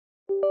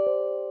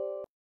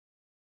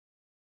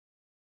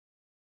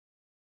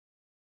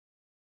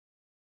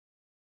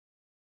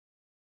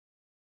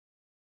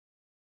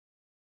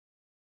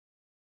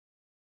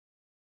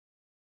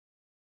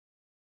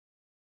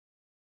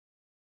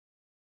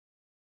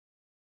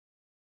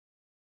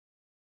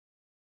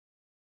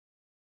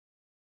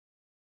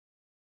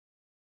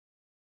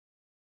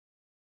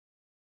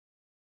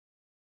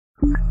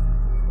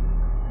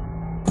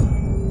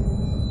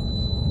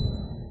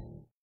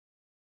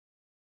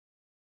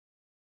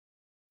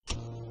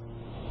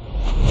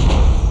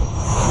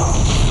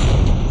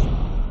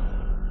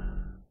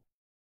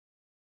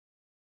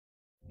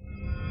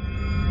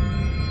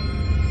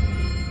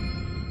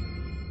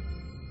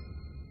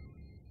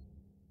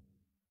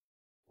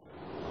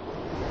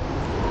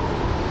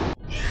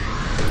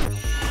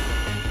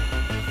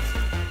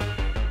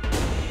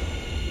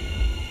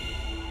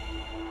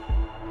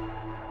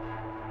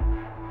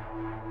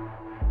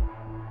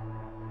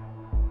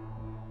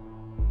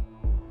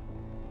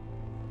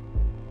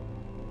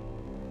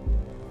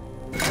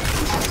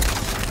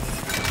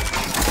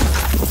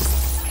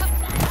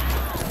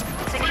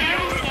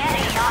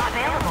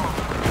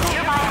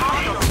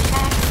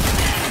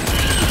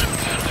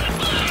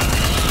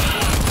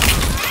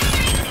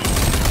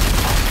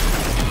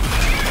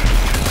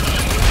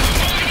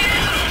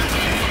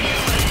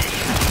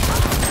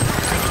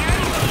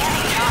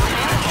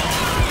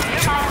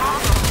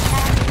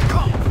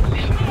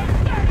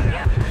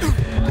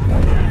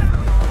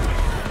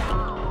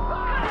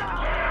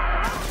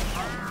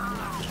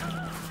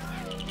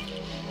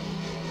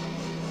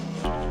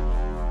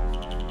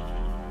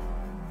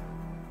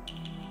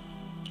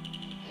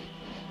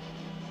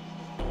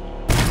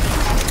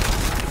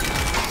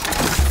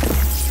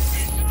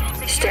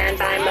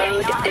Standby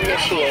mode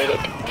initiated.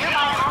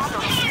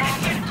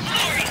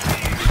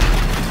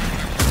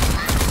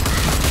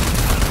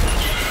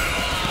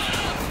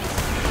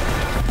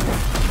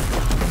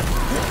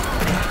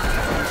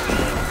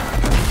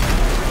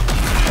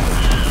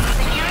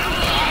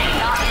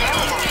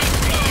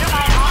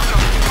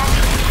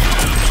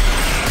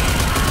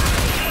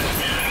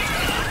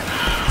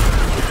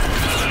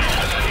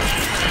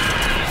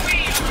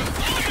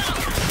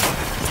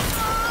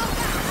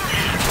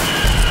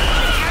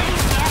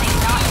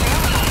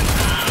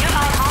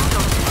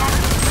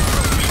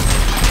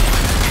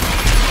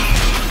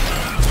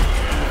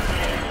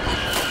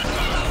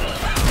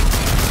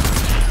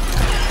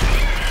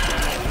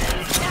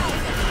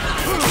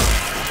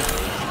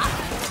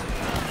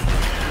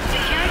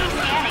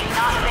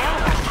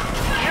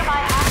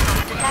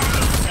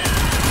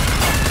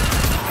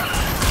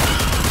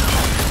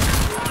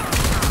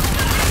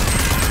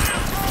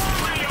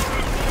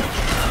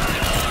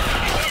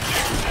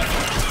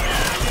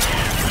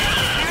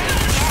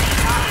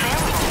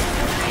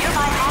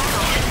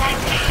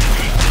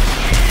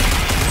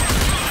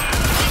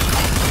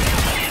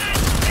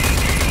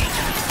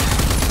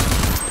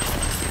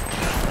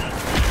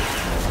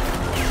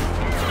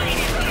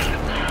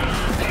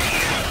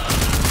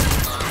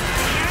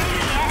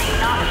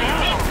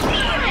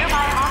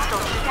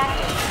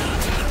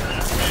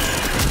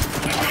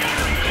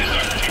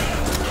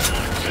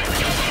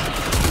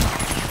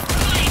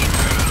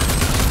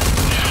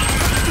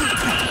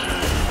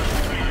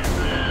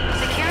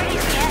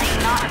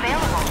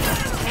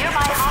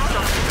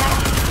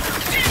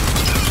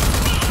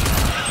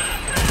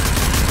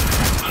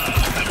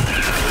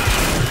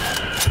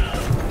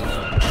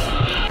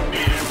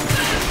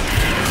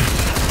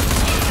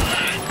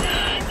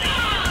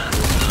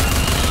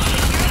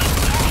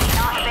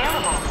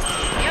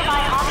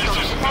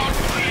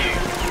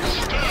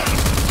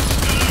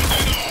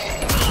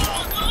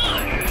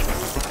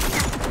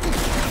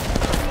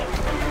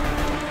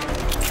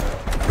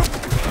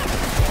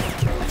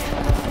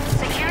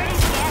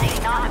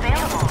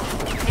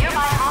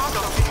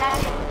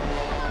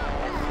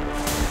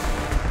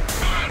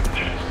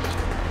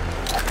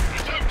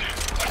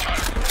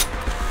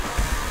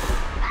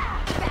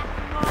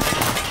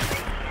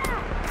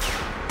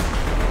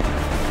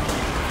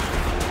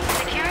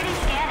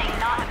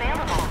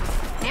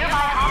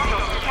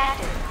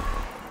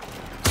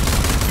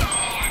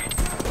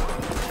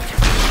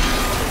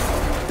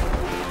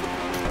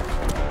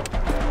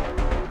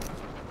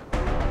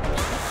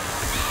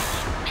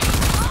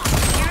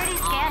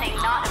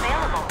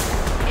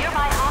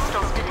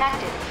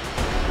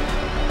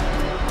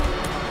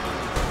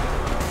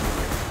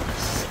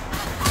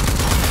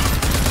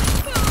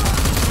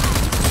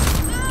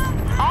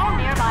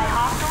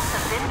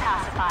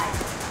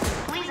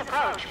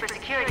 For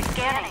security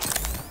scanning.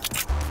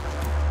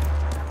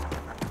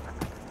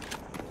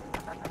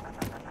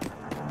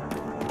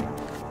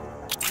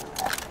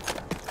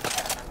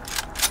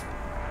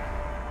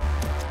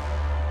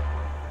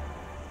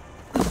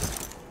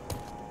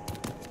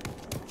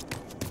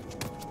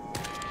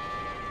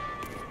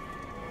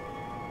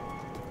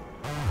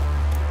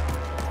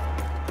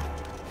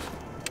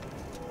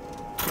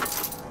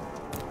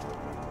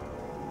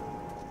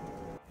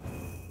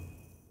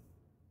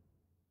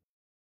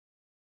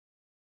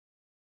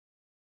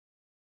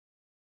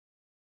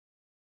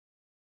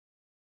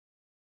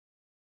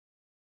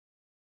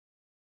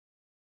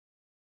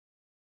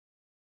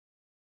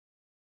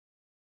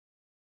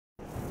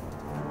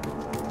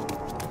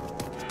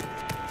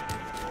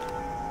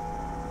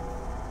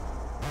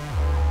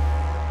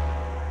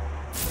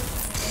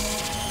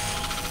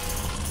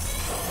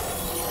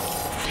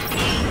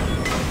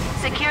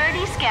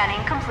 Security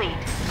scanning complete.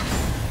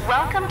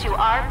 Welcome to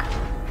ARC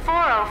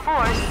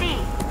 404C.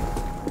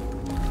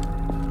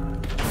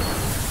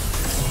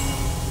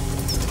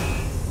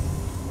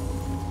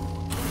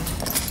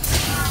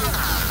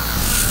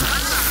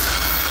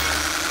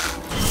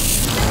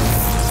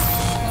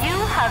 You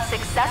have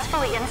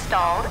successfully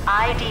installed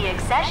ID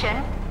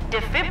accession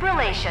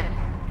defibrillation.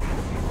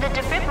 The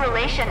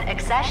defibrillation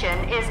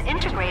accession is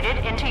integrated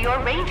into your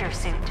Ranger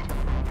suit.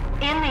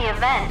 In the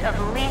event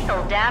of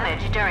lethal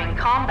damage during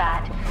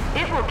combat,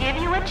 it will give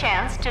you a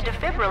chance to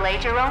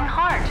defibrillate your own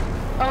heart,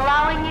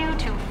 allowing you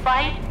to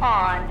fight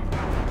on.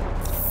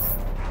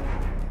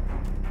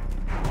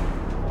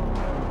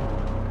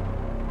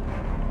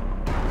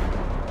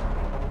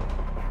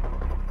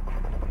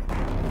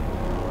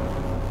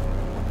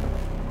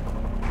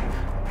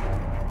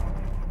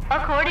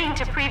 According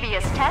to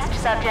previous test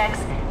subjects,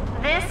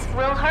 this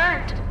will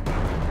hurt.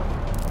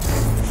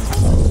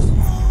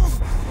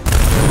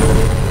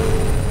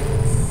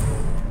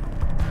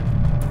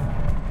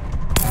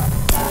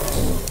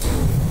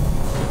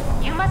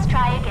 You must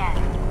try again.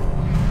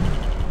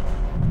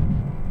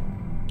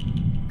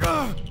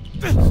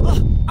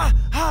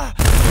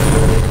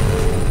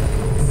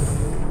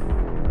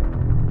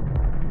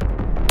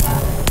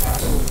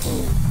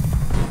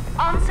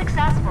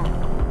 Unsuccessful.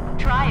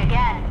 Try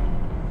again.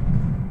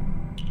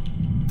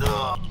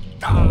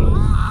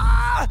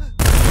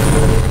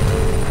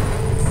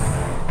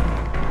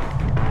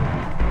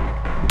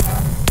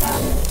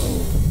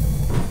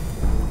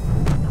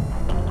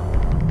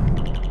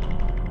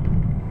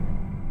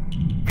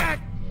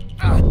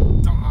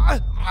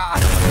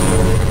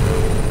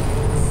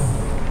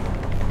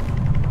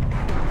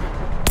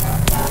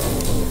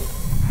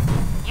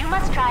 You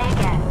must try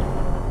again.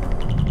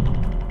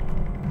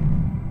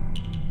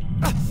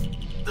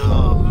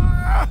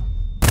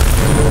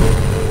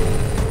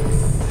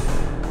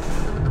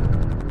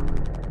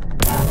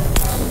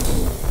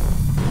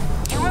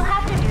 You will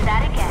have to do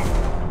that again.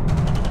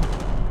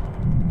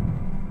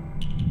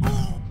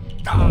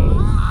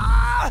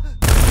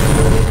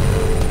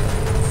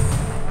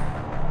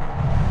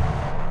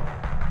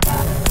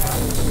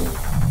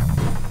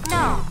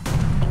 No.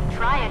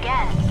 Try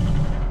again.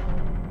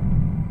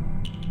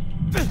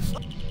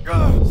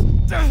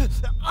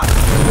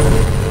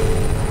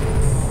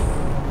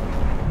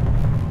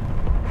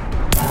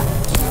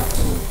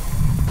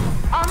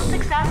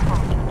 Unsuccessful.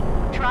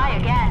 Try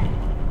again.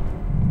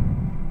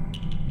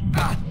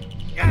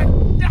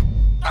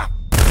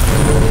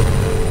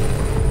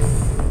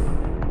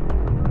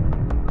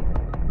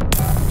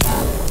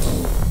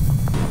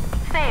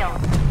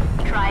 Failed.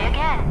 Try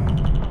again.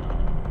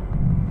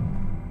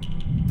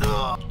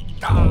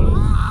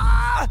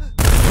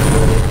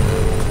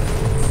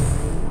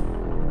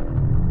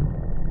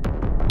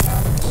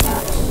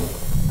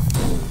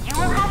 You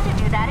will have to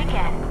do that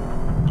again.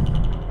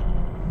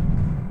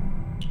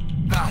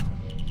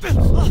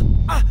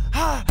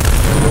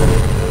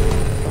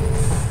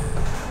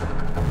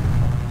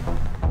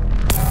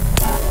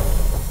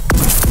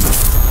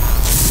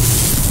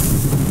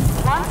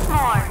 Once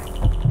more.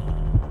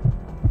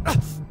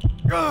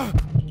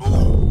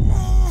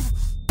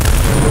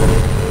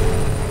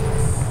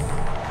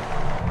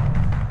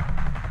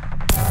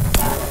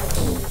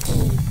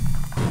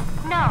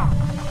 No.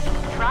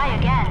 Try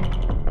again.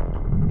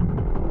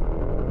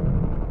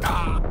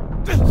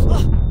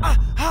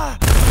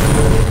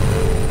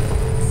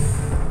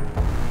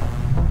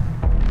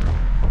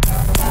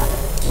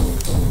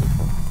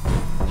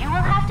 You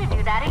will have to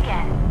do that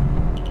again.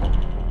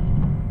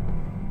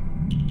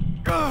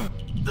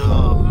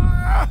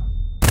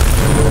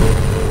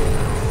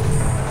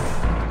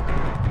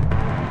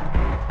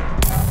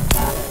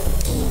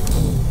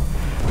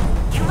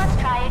 You must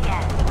try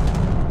again.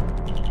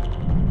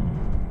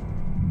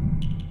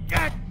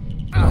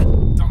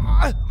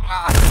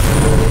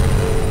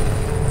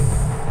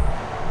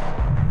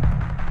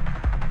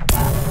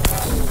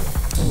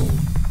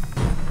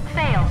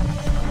 Failed.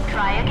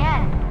 Try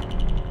again.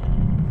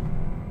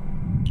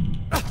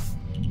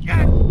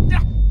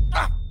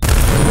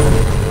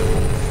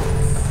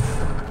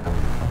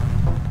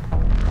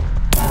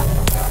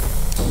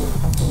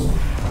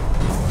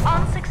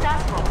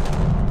 Unsuccessful.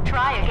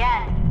 Try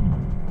again.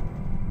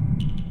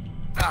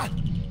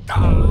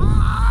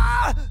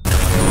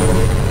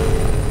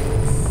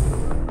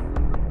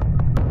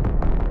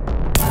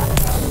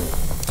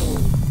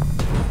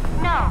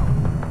 No.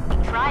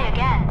 Try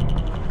again.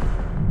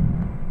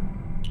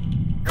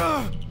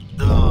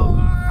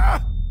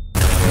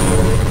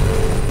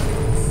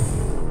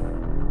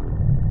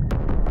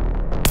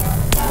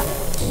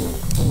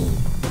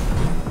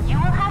 You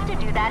will have to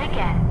do that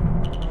again.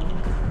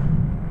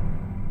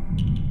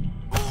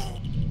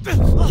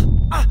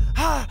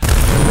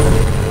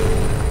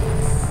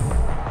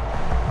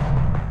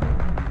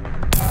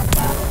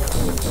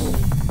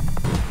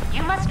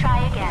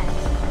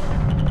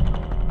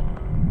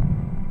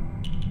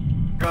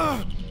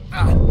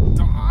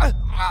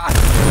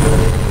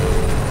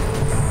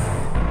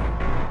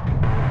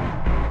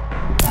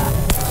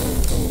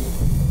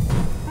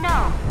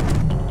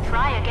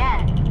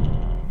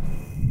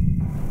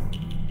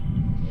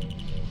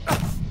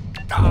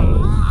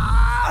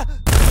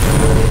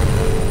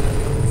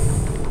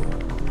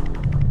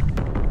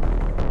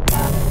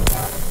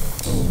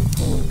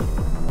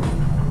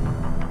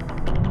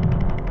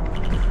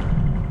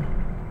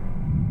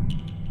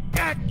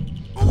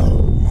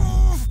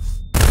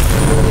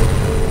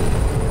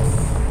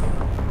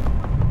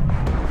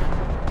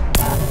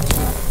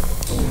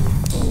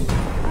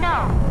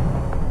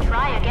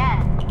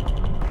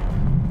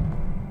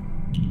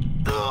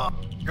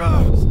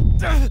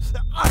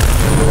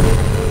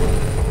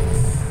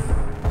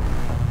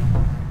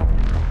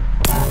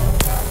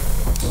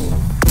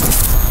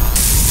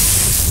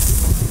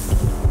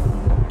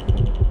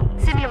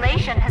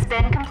 defibrillation has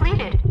been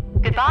completed.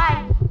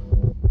 Goodbye.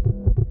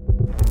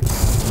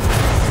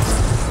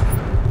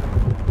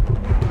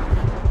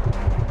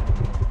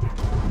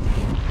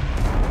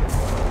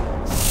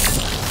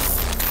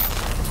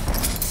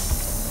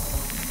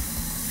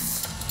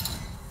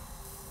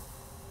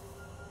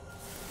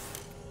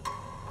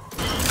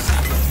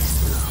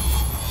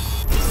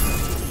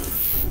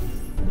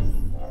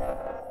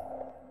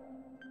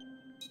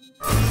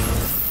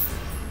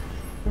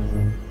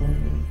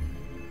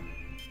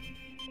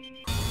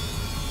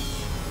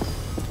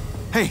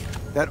 Hey,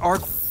 that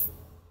arc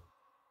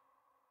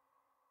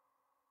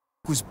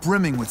was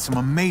brimming with some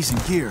amazing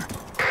gear.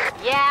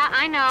 Yeah,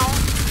 I know.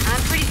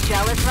 I'm pretty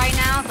jealous right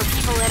now, so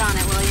keep a lid on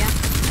it, will ya?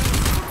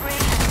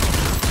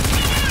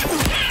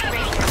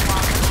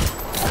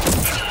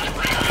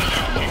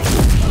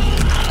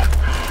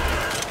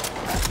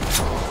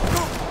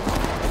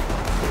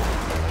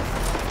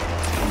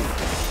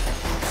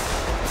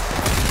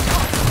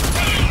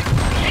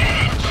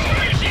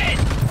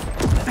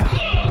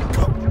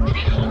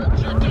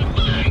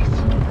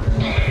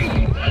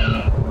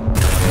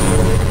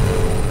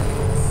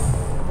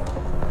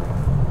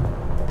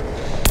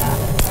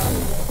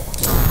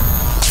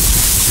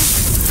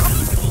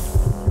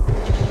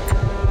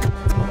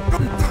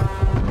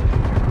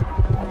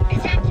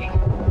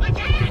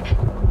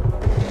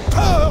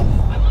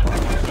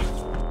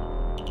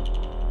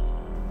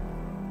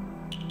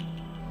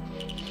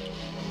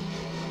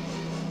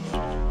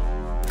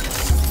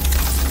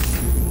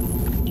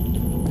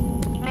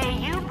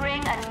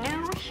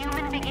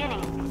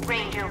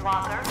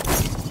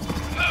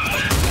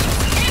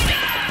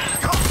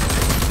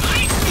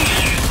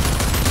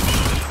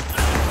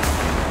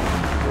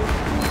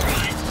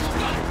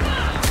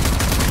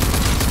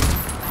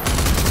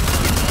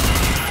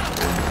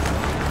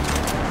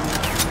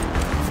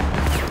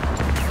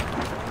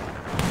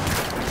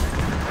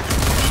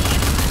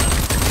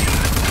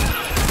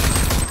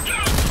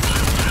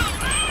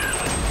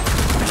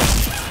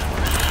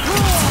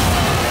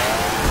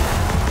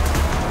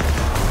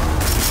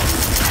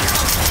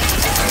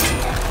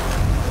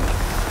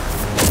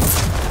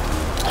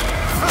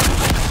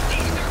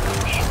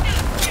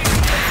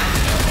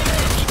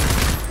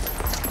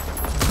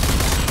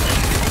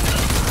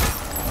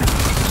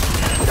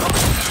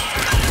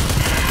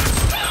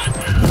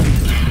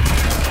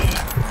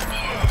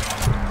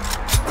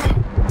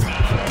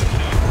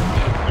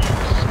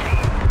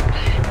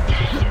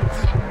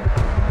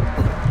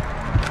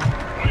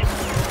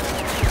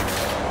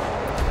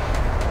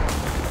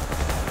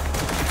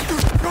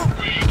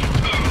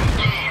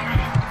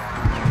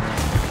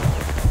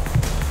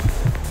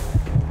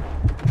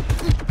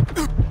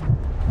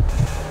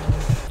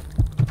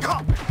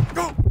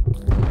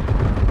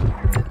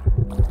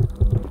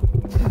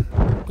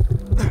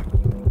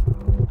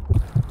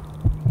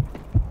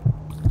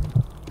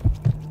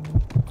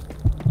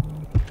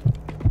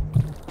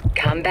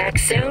 Come back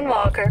soon,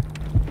 Walker.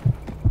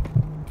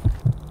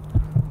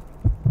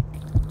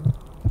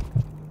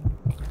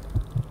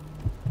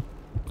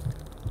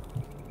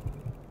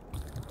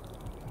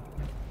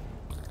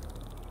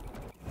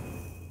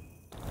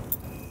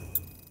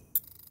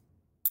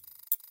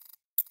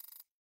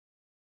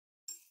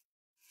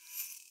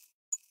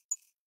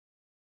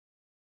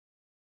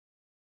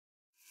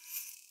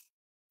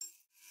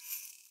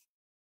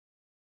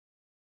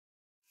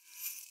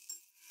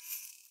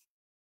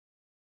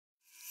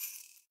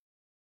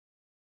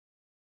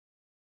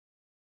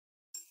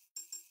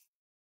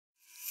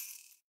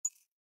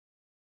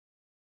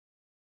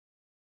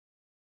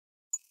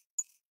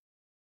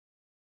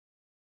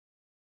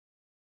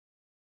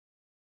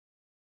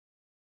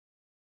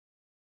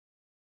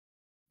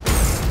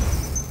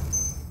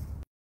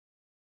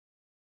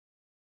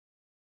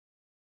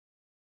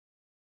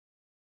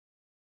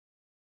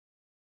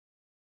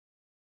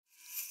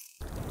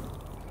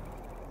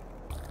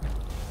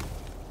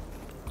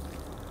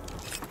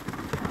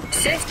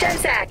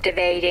 Systems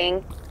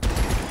activating.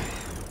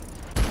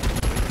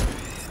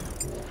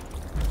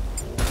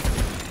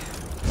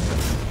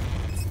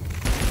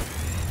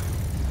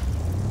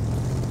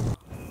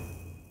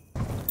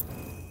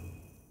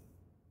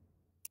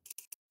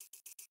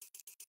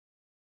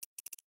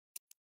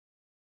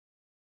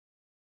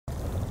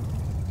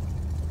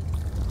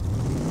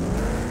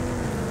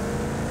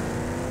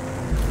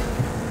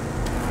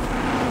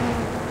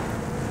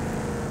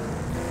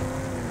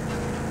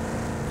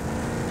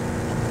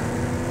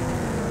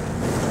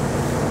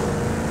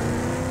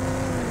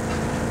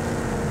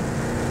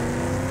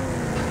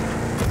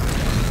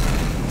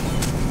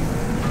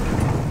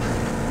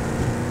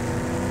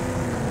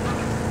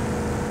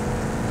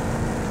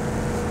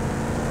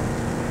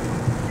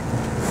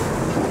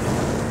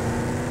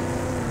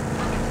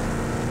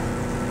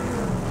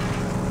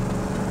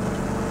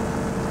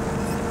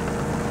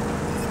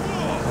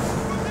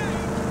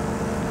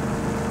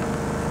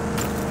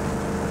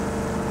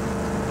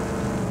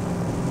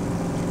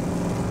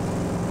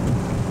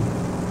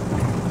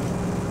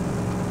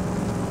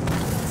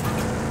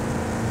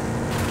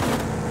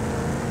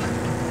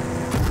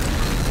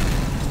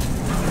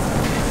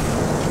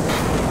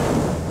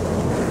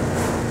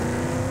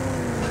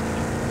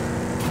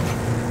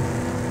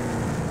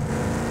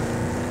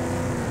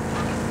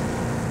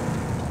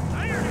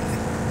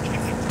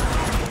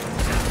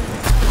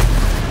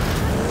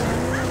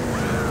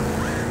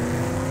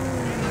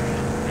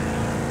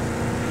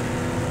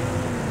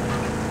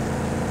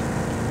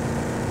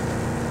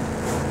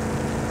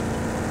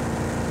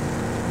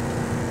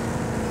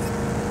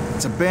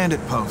 It's a bandit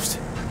post.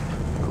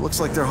 It looks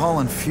like they're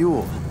hauling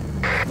fuel.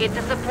 It's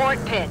a support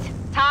pit.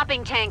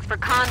 Topping tanks for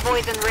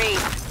convoys and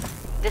raids.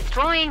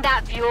 Destroying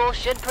that fuel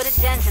should put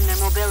a dent in their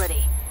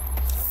mobility.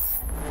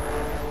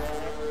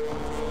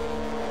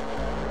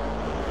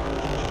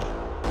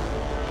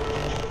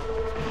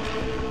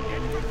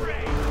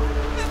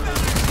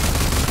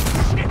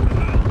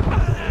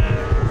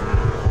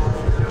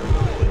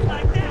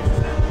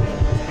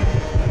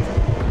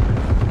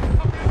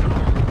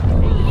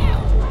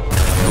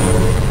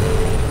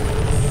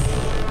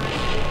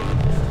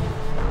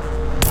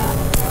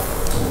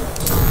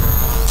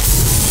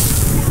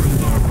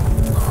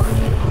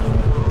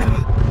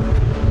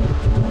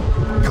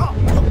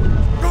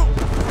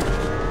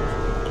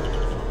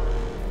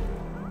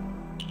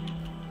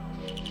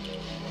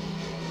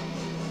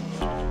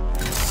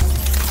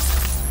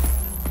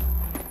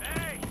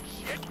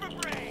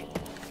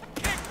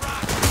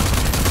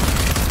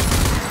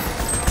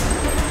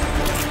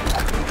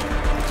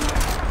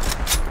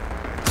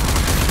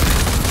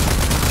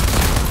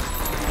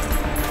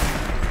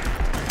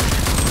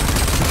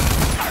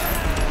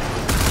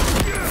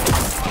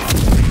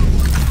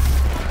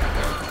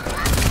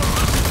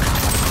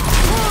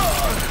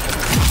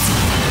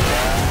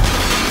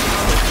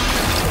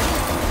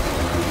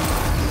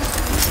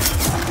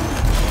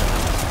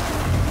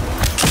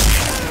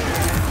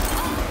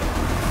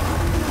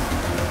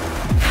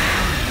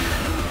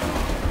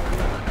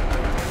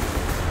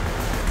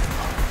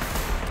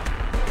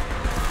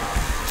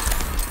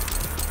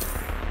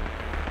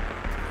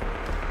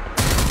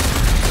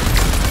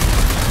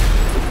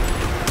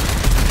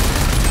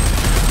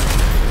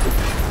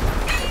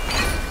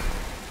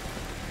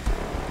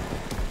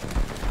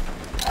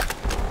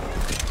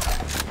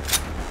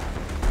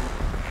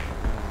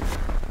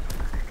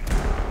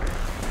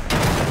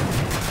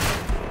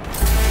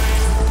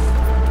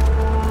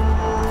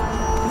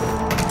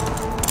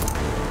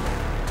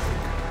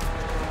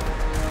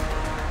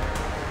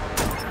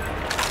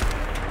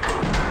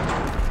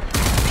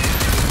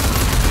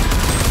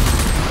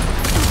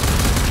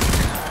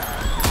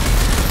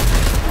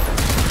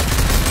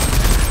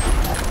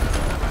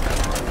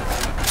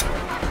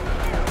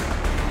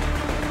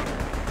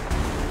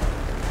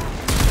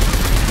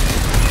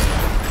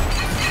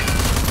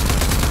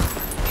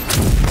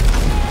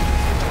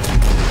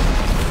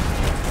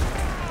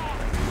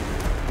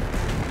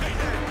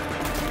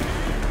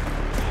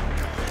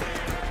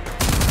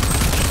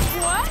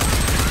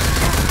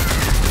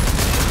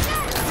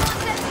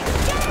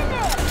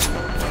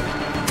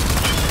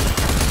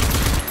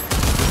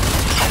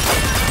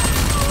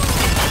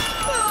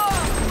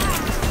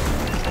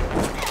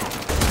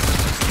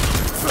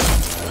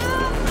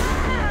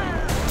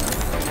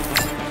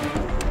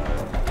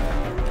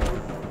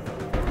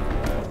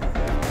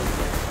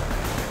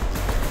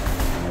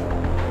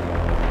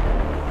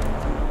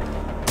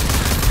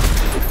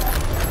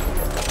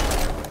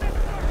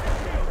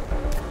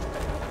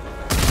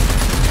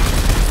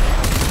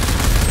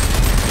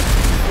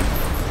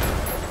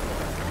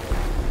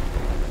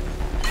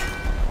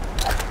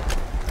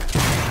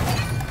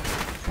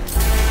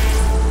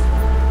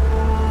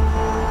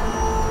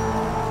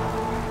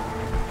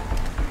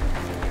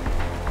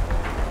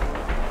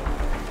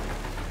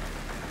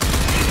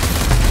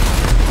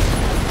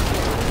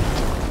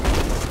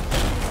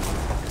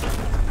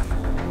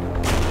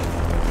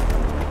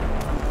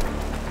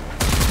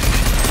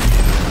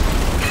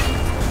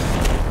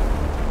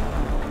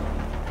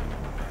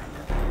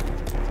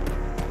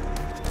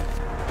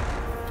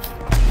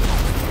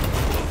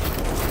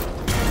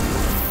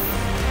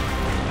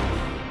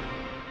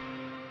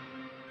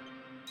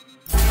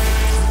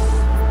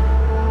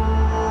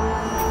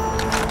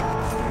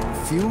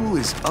 Fuel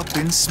is up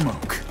in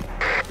smoke.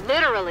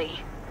 Literally.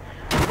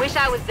 Wish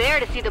I was there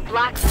to see the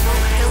black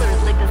smoke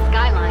pillars lick the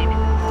skyline.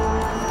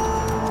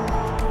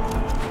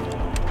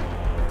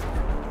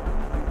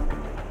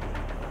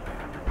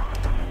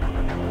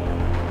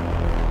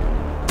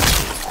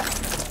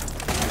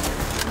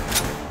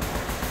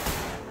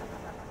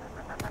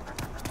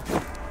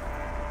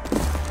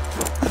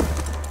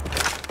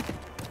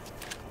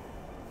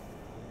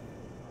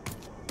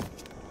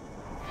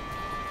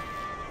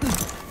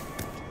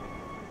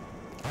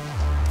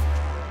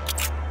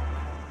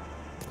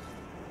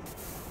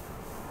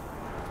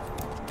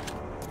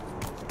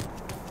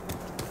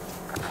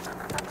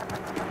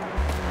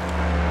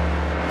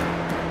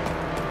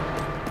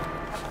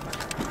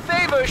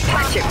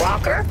 Watch it,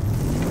 Walker.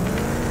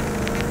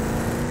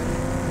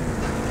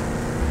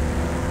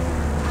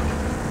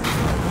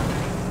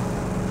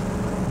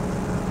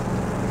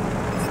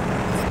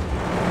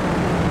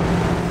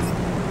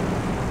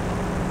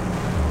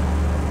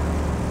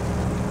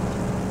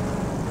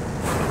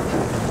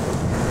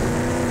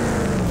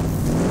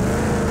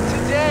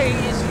 Today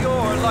is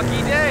your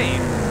lucky day.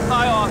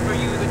 I offer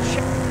you the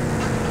chance.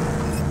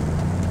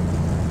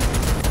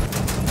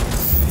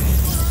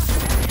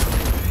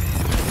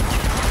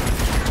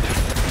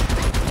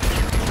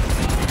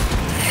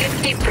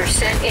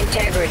 50%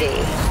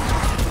 integrity.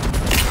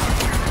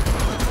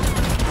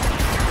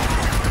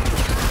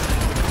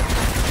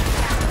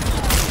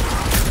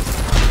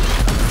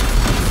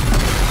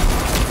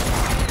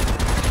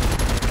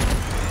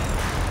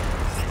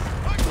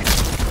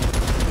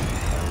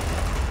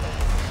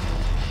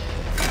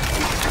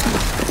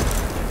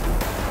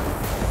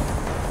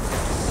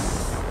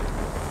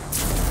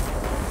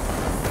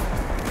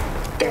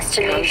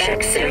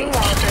 back soon,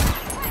 Walker.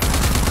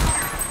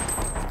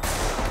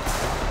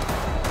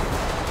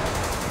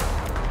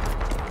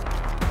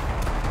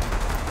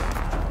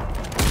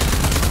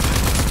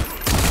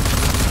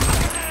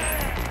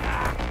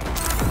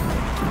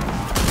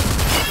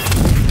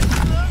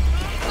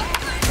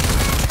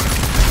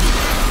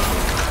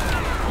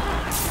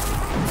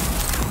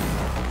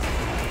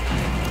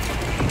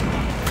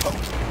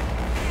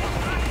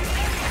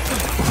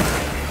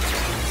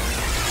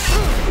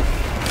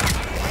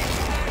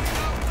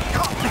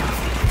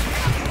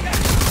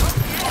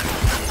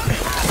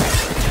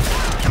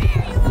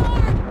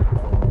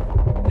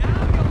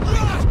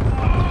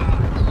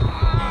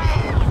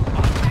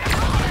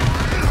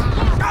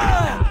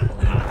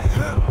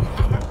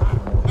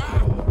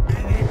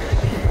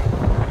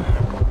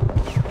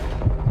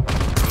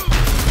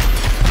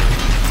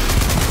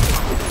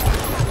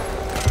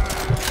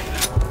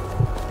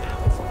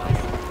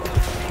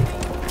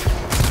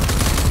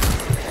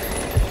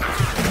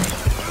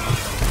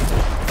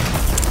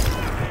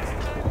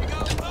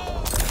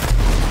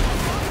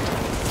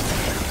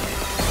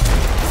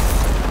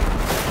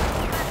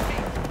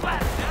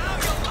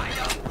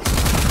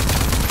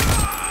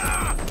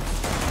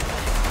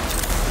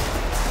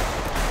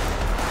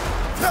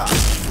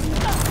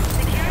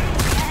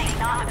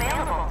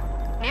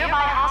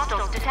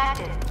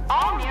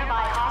 All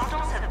nearby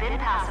hostiles have been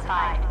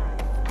pacified.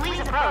 Please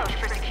approach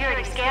for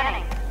security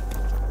scanning.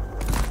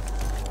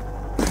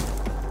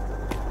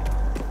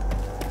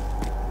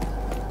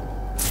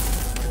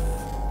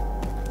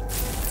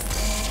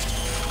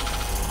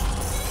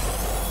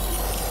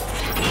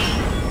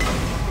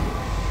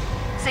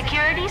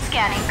 Security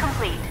scanning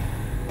complete.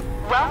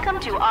 Welcome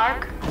to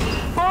ARC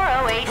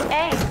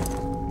 408A.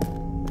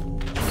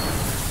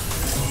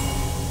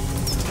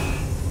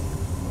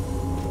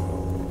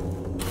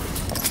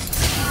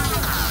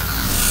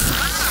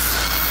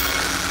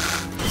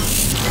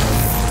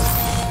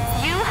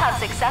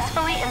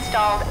 Successfully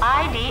installed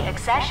ID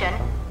accession,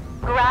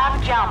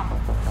 Grav Jump.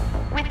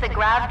 With the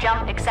Grav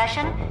Jump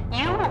accession,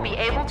 you will be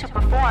able to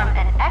perform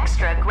an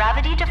extra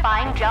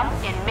gravity-defying jump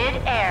in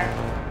mid-air.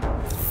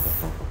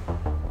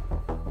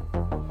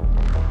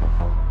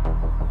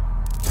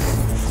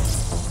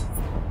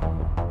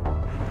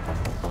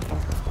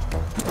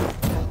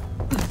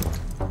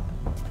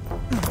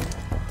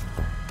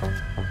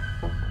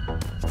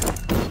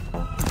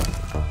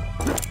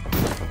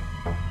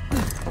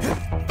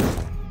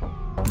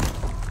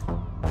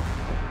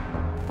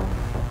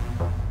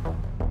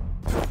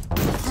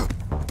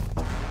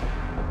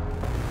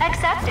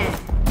 Accepted.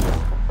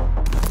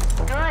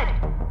 Good.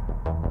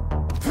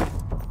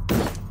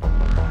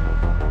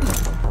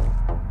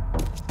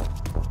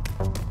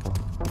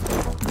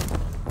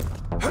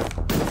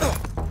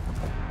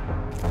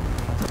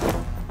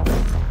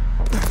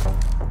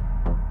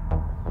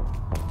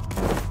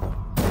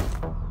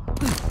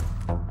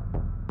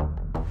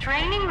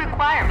 Training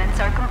requirements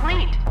are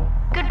complete.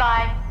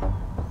 Goodbye.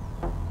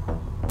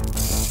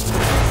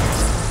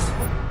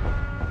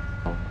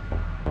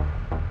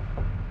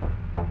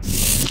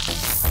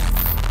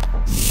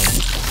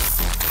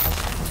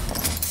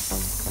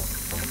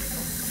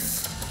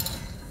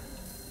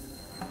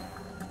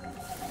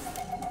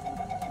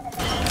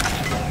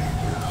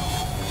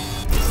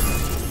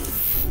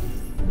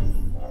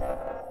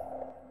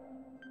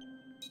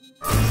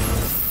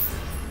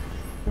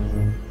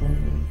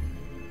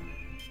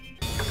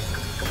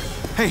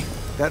 Hey,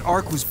 that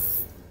Ark was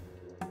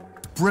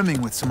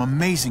brimming with some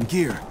amazing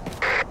gear.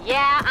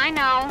 Yeah, I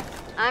know.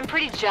 I'm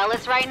pretty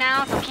jealous right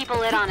now, so keep a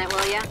lid on it,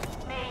 will ya?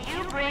 May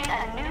you bring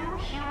a new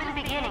human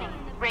beginning,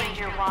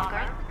 Ranger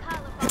Walker.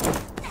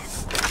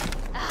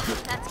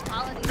 That's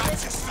quality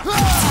business.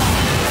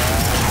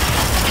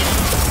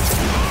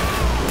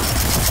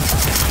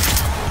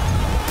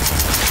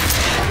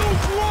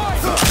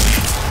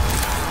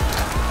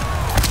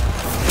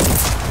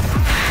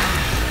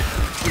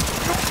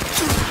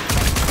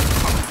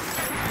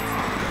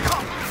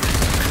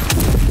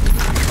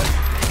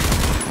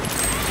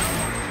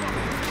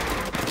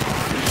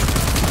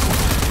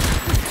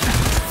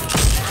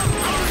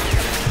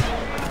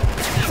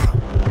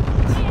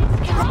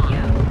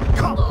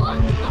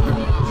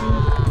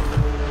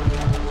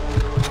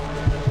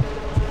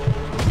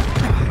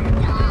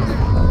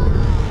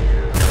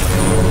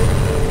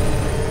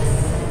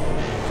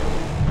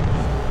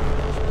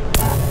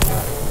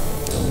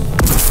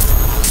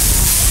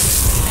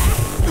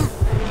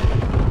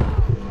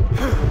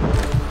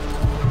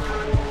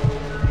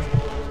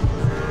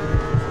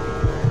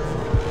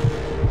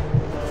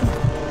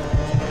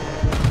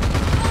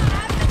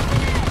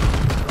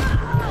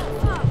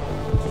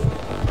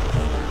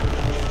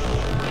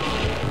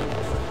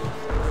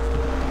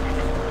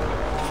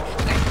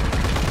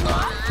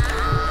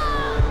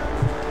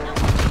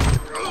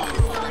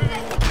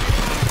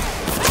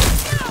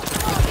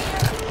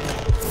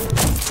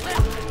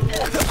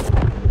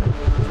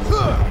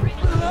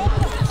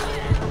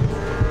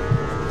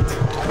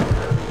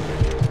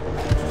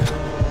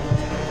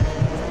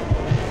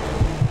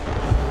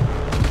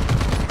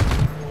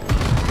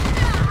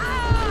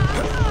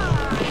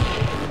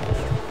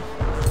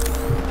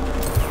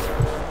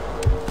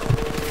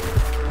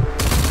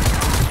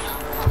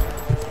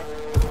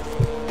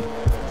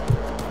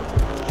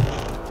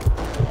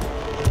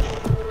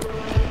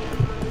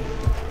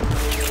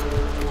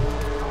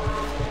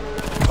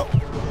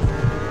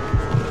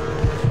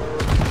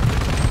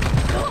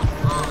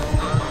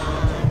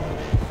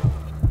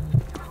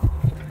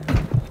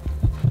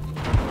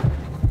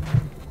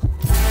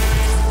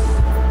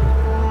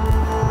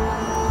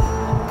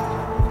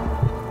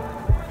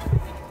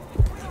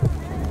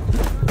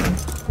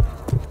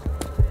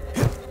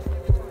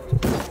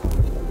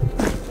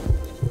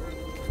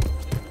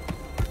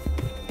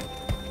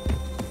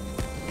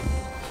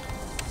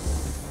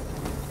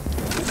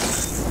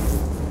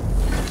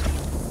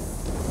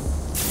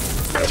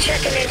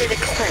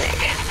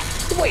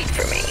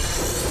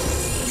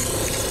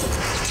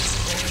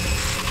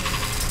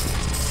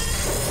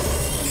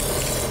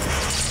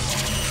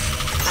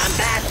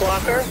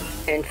 Walker,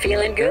 and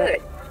feeling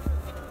good.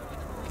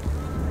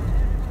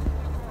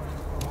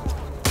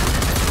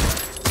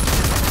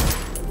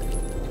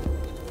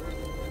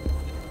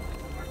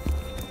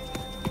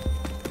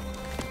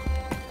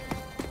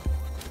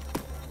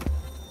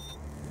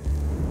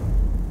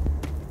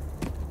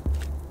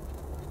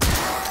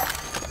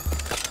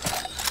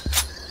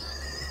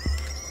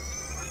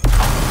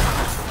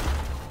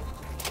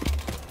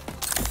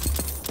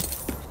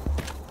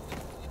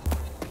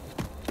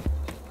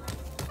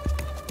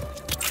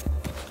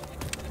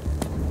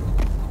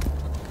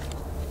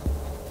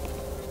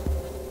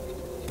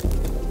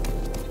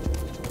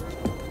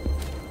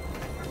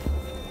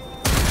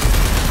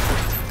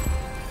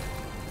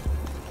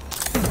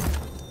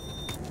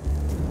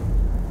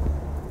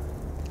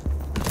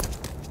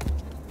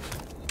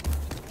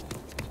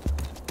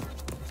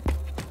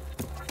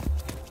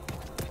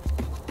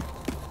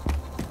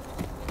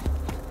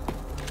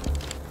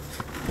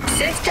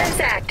 Systems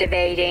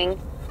activating.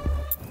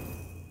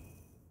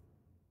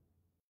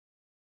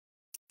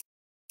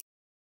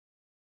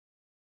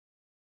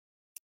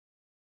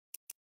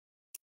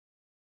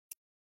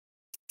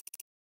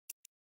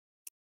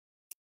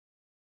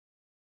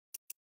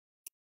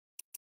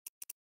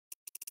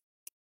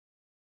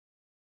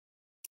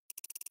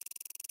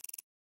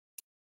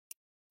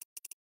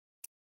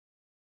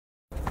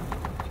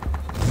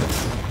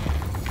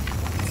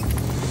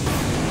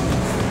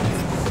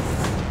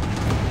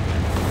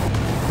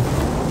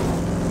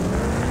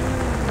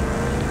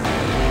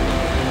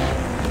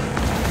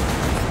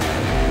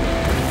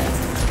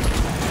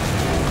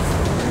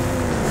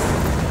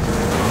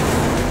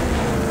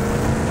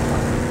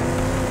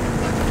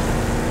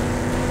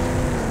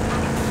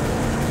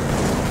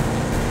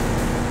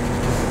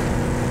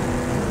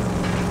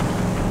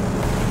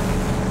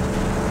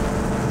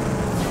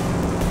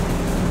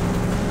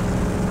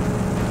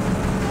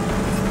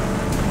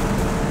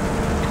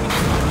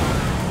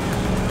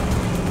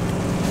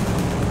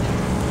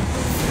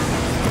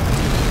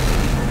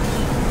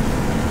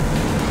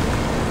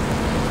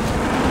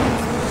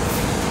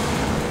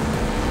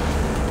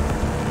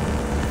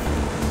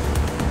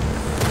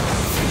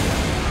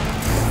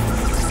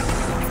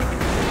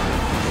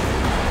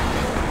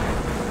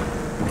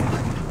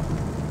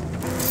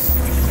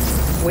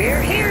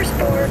 We're here,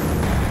 sport.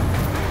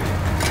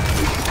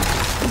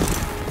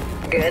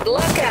 Good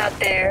luck out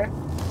there.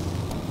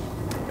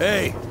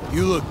 Hey,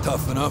 you look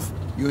tough enough.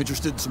 You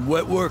interested in some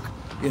wet work?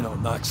 You know,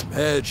 knock some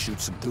heads, shoot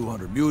some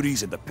 200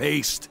 muties into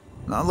paste.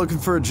 Not looking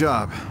for a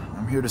job.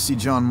 I'm here to see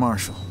John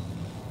Marshall.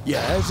 Yeah,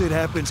 as it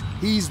happens,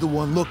 he's the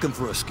one looking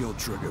for a skilled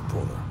trigger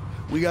puller.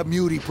 We got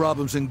muty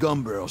problems in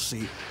gun barrels,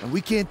 see? And we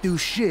can't do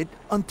shit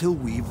until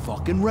we've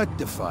fucking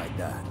rectified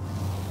that.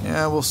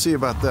 Yeah, we'll see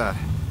about that.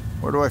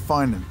 Where do I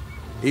find him?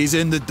 He's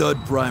in the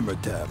Dud Primer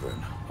Tavern.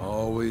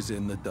 Always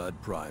in the Dud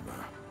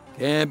Primer.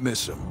 Can't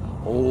miss him.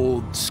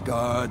 Old,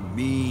 scarred,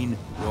 mean,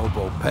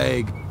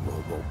 robo-peg,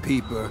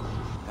 robo-peeper.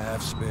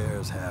 Half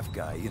spares, half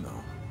guy, you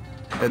know.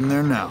 Heading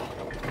there now.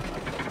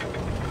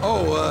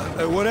 Oh,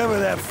 whatever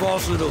that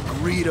false little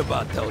greed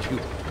about tells you,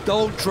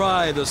 don't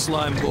try the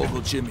slime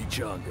goggle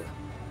chimichanga.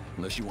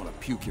 Unless you want to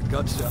puke your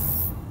guts out.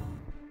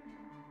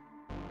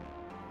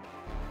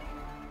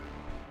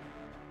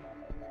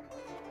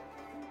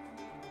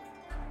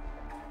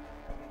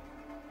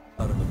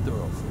 Out of the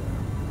thoroughfare.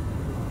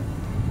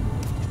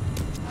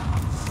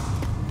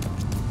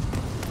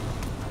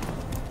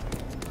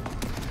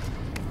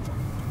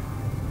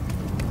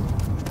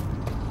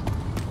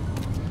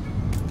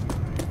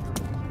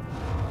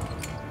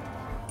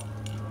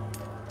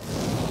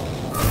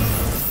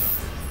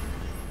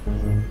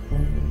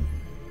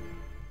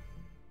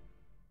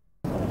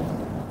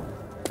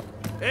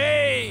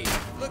 Hey,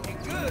 looking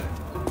good.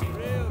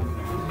 Real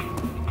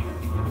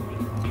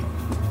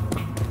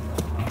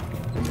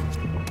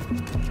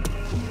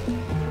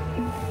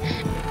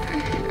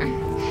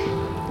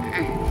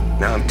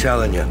Now I'm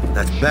telling you,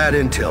 that's bad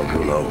intel,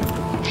 Gulo.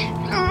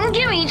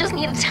 Gimme just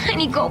need a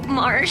tiny gulp,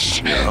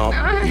 Marsh. No,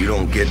 you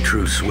don't get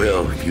true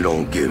swill if you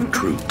don't give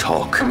true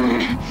talk.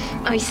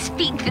 I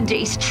speak the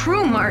day's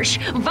true, Marsh.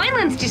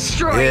 Violence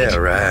destroyed. Yeah,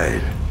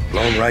 right.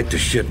 Blown right to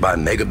shit by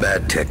mega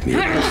bad tech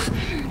mutants.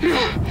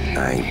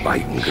 I ain't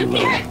biting,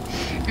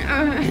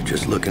 Gulo. You're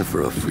just looking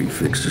for a free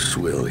fix of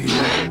swill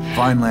here.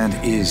 Vineland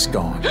is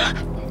gone.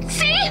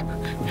 See?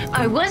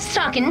 I was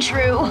talking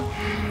true.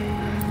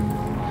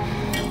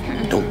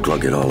 Don't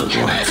glug it all at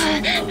once.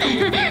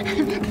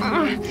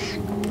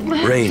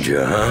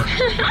 Ranger, huh?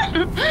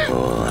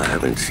 Oh, I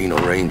haven't seen a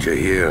ranger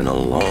here in a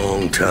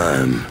long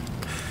time.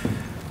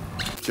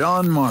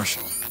 John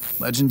Marshall,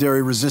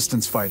 legendary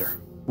resistance fighter,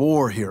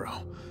 war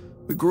hero.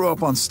 We grew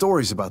up on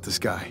stories about this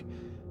guy.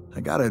 I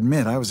gotta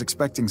admit, I was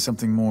expecting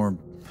something more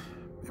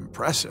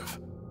impressive.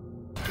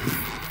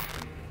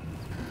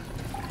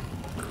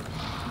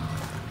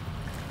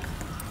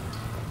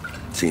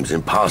 Seems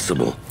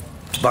impossible.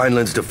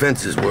 Vineland's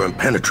defenses were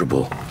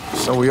impenetrable.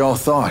 So we all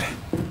thought.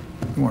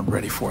 We weren't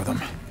ready for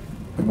them.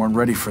 We weren't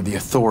ready for the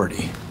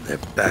authority. They're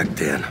back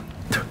then.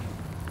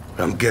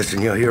 I'm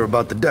guessing you'll hear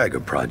about the Dagger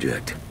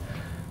Project.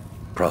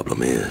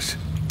 Problem is,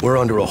 we're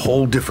under a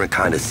whole different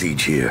kind of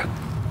siege here.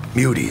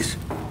 Muties.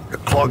 They're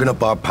clogging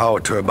up our power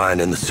turbine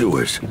in the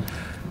sewers.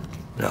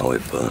 Now,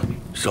 if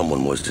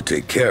someone was to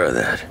take care of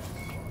that...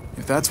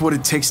 If that's what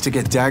it takes to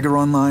get Dagger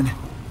online,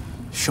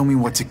 show me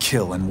what to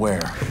kill and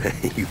where.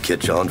 You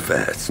catch on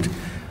fast.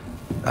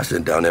 I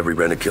sent down every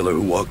rent-a-killer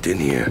who walked in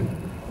here,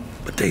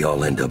 but they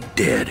all end up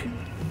dead.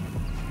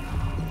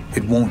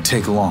 It won't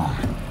take long.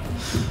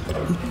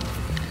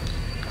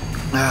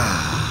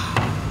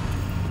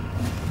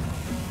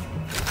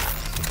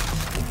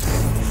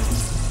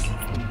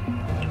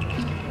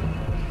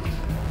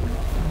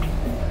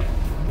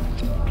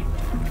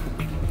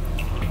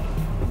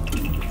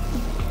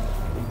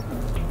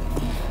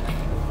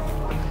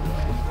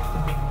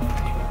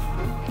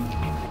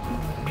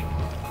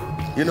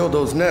 You know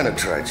those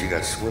nanotrites you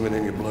got swimming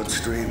in your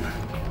bloodstream?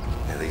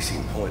 Yeah, they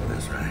seem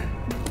pointless, right?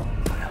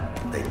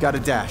 They Got a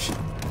dash.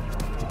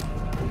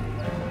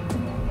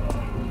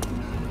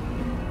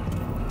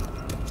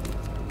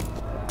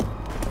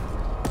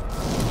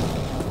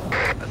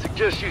 I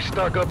suggest you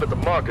stock up at the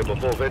market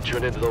before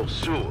venturing into those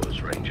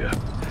sewers, Ranger.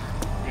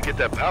 You get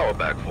that power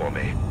back for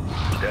me.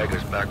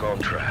 Dagger's back on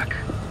track.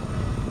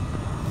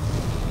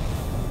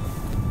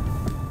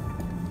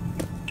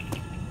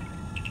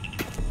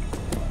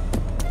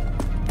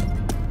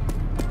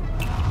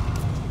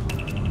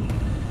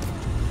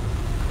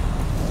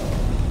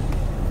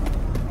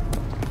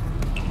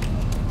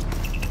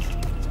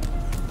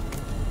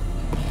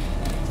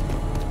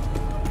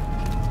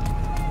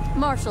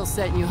 Marshall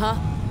sent you, huh?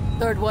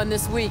 Third one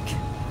this week.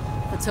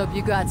 Let's hope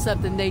you got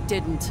something they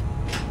didn't.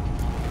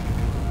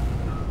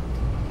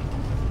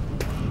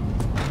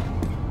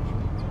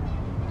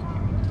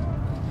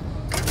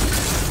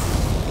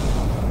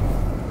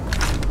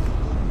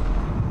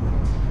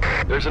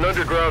 There's an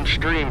underground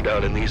stream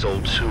down in these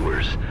old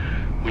sewers.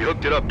 We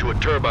hooked it up to a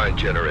turbine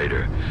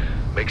generator.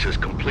 Makes us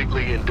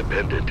completely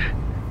independent.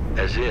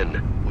 As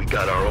in, we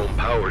got our own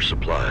power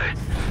supply.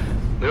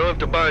 We don't have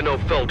to buy no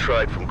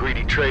feltrite from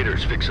greedy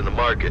traders fixing the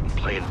market and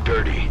playing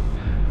dirty.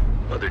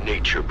 Mother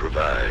Nature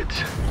provides.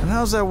 And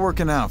how's that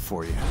working out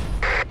for you?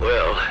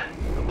 Well,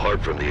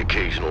 apart from the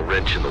occasional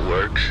wrench in the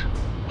works,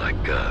 like,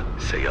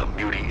 say a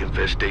mutie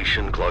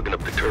infestation clogging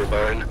up the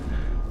turbine,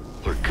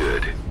 we're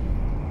good.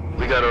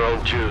 We got our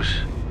own juice.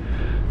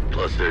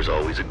 Plus, there's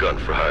always a gun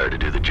for hire to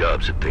do the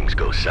jobs if things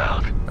go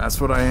south. That's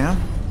what I am?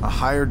 A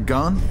hired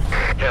gun?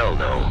 Hell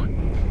no.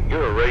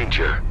 You're a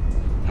ranger.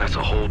 And that's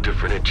a whole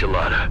different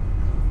enchilada.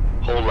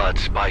 Whole lot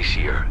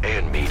spicier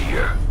and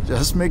meatier.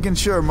 Just making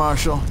sure,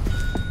 Marshal.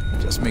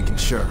 Just making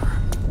sure.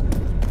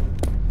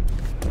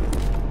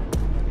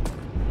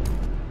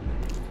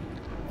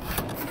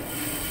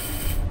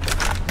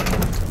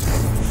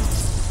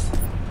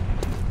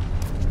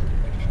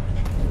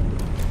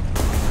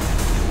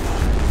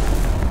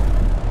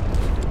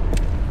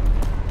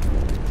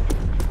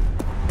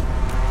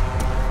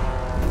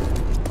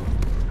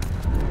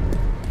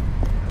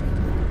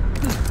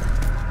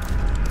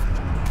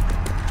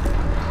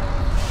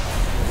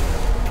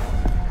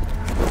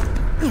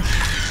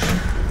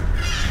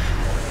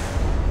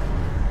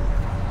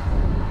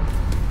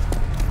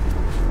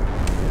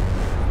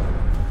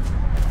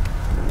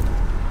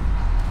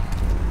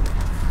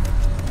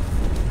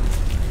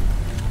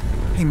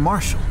 Hey,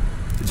 Marshal,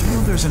 did you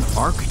know there's an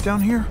ark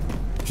down here?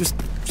 Just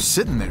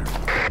sitting there.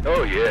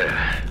 Oh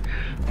yeah.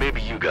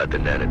 Maybe you got the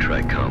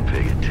nanotrite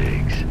config it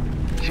takes.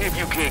 See if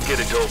you can't get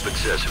it to open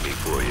sesame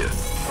for you.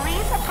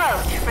 Please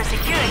approach for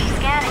security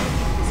scanning.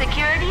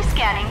 Security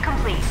scanning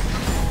complete.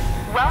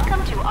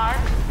 Welcome to ARC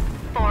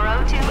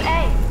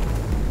 402A.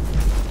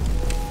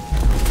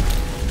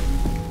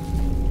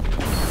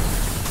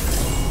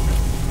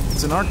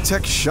 It's an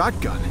Arctech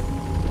shotgun.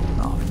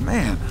 Oh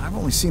man, I've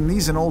only seen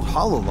these in old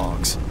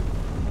holologs.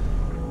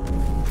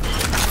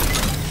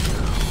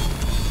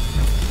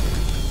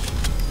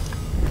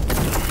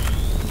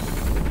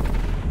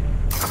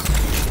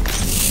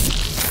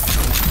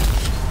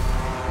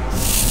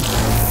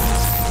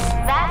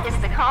 That is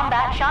the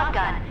combat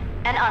shotgun,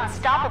 an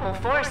unstoppable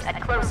force at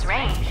close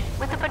range,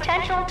 with the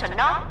potential to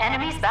knock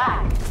enemies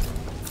back.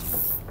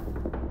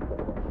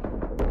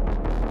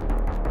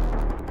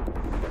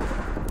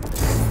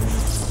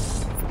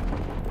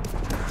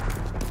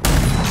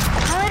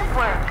 Good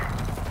work.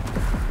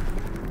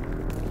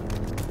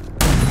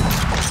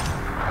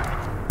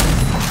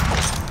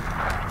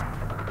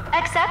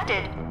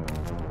 Accepted.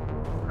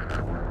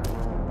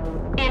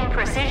 In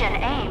precision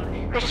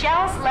aim, the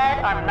shell's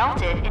lead are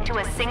melted into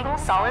a single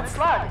solid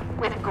slug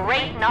with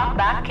great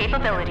knockback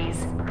capabilities.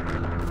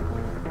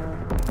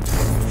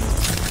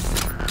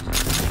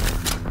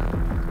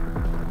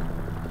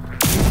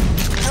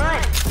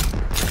 Good.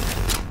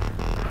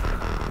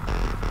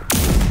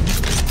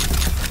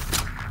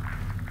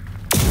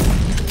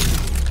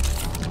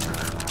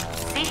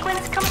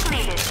 Sequence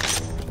completed.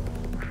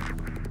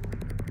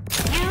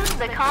 Use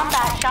the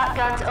combat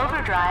shotgun's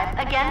overdrive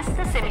against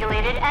the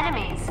simulated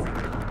enemies.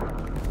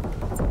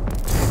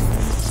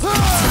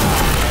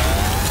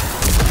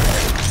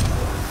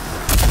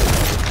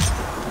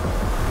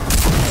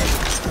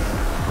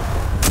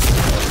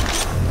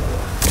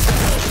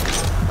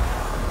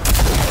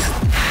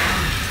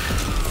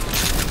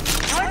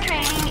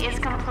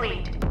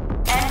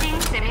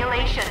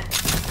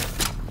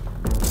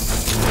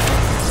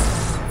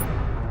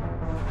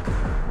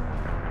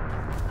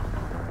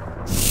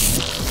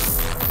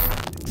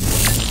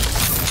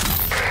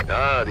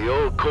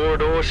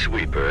 corridor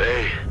sweeper,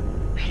 eh?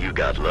 You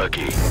got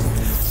lucky.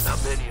 Not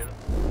many of them.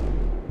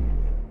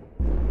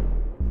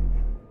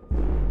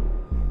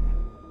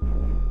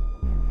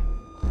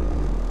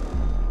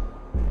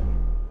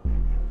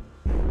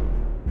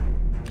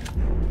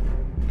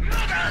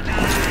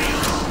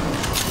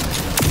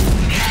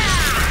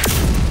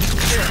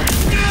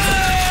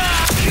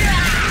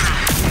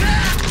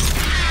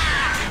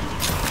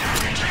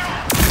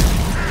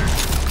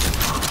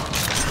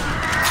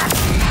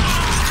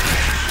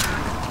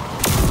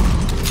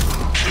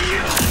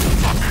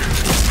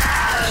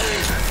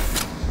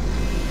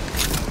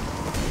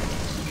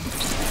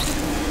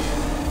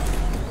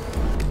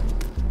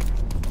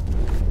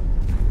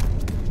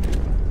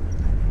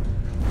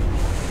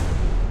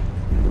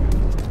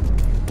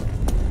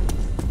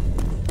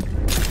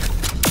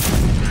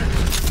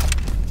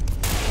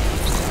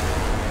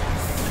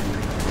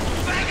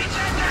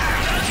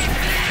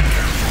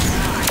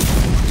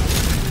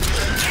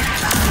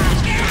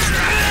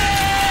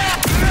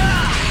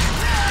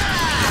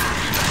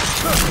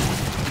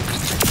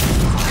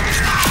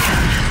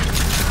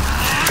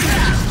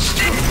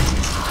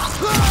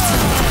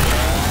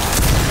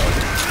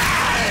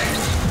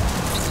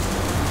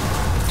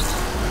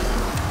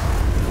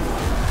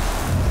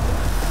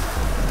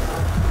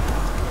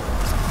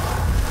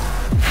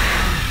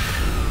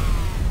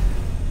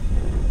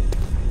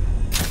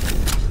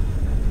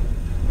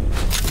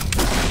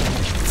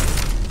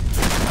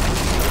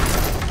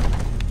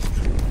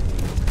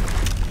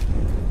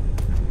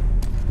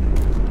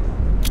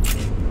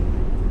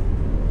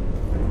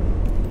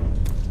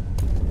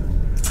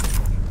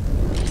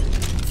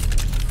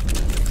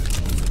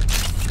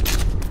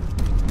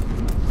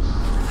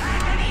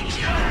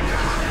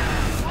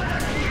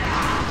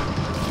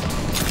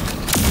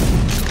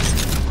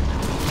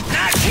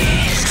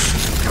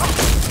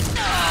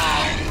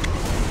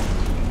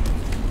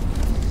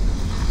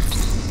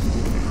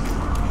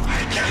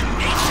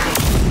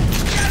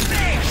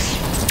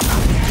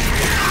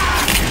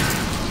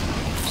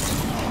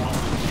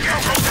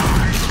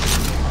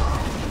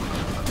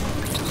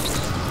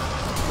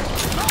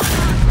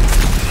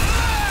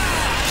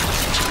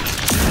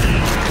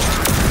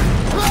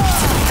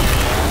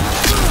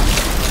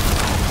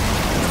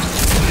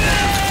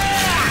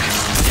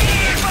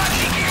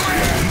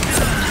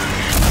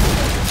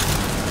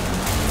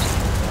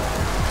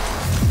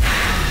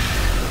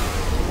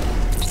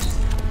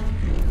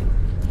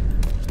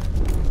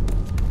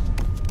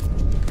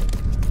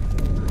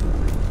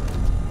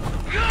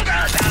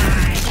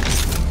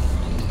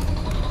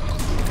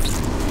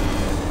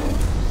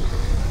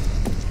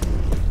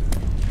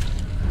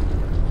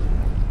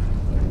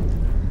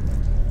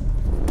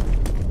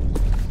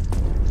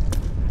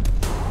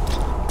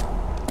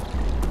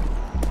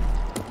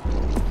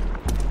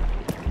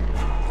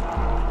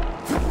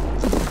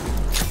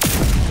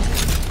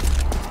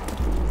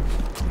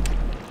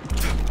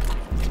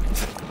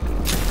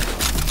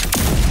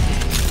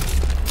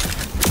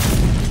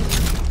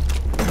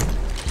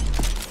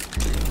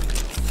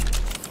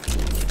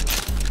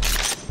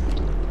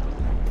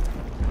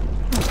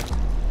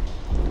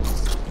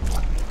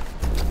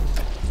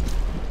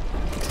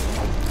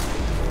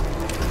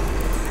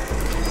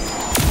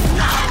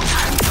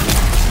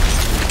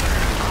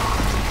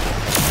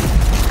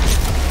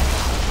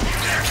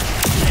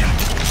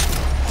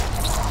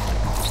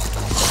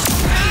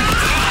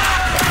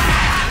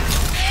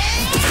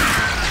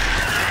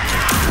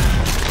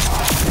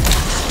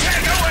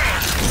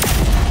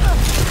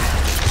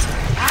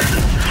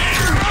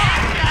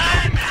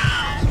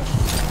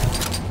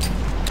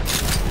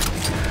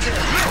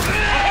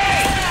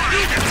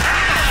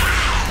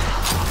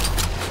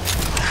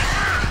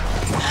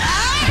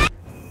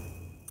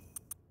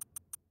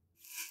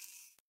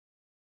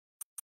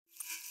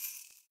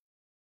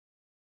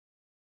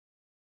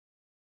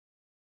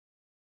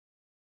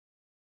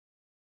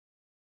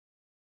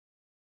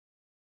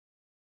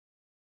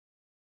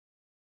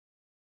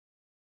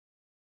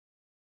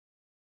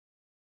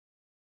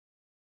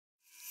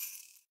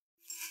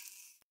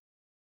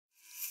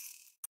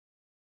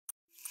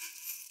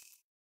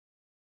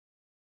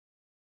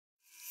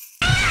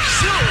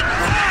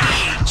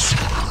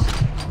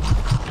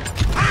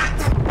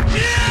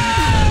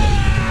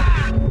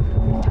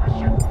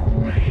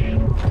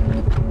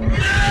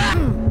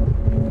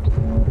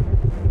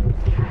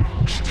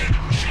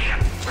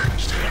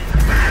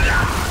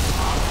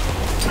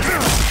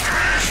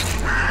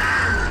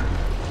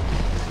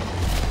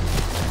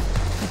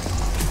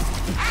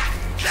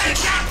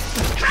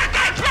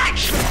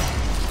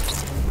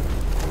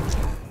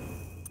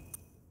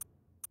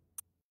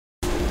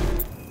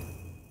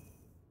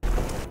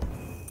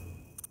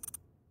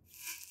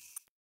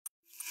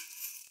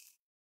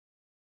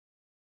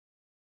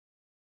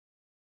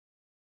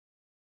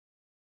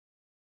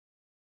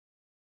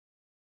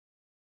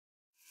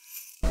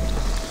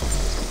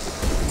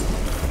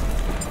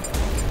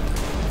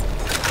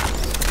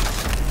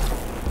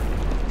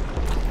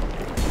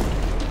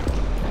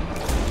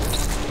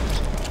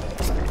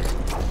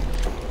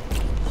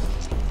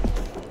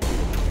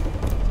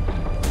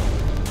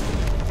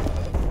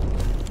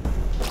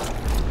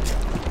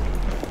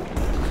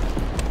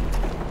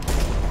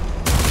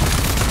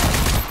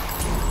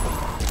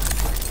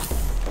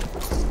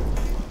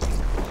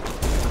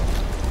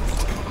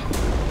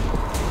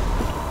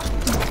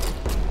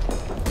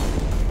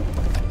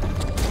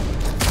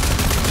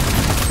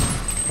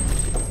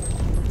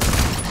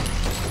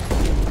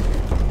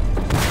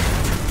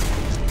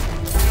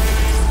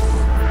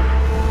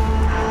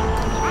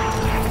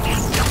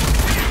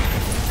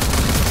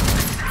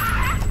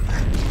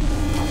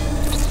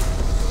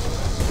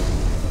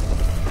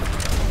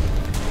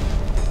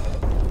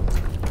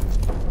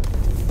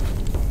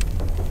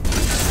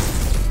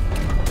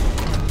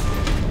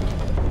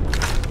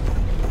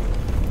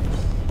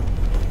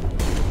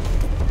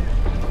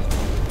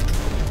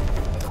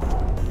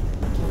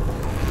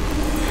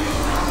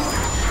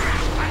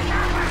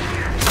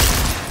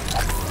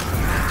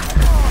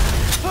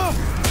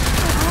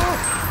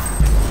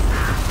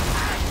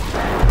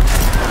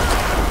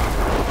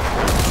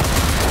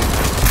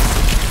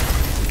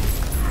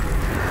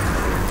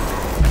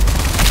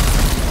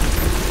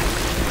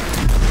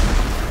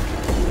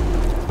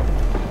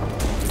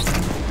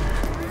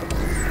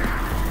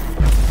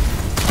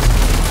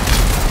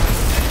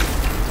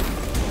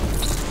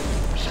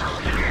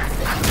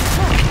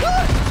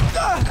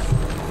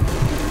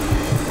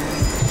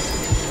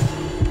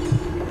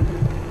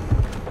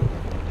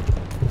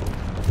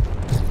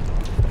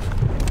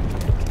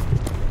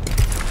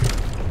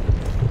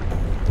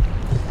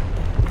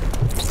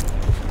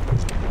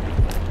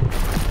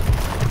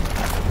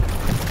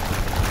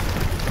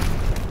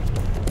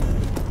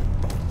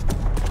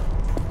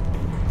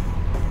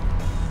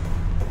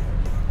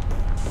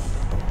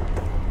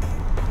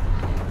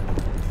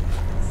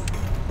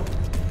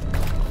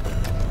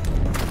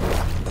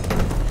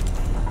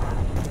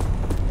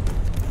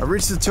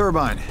 reached the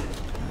turbine.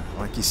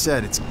 Like you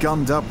said, it's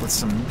gummed up with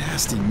some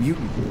nasty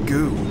mutant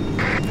goo.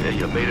 Yeah,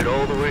 you made it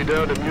all the way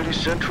down to Muty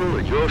Central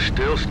and you're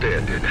still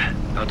standing.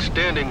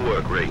 Outstanding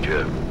work,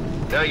 Ranger.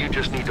 Now you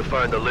just need to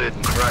find the lid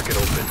and crack it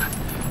open.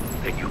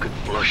 Then you can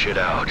flush it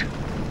out.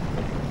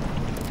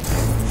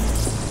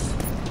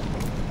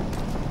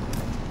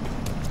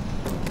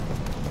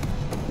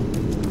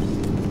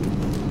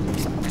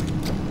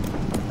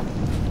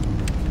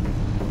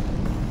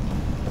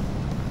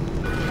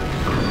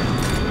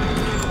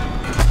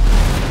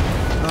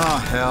 Oh,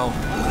 hell.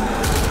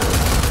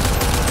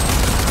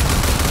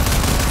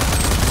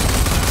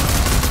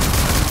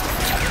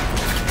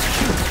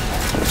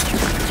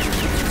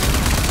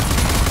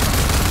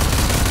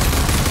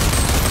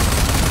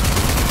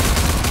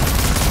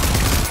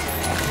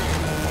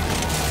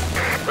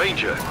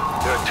 Ranger,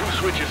 there are 2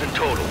 switches in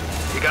total.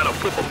 You gotta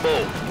flip them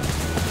both.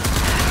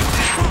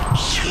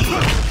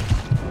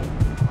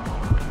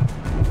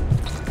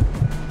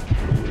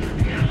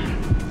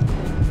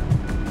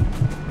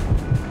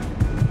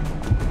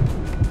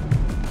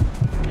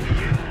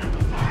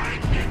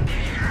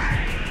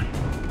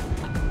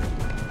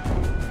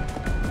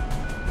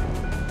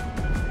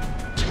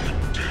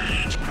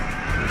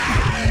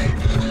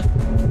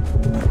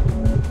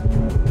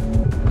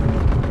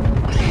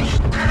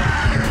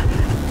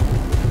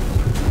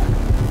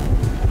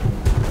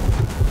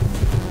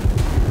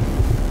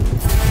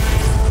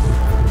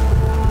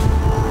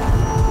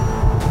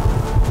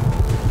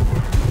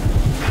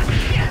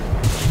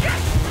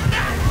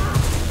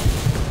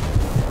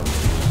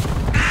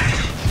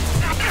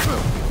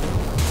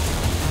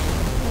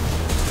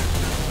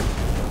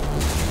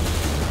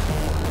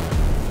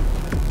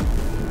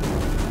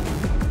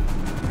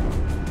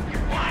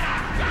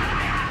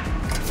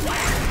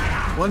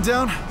 One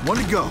down, one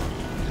to go.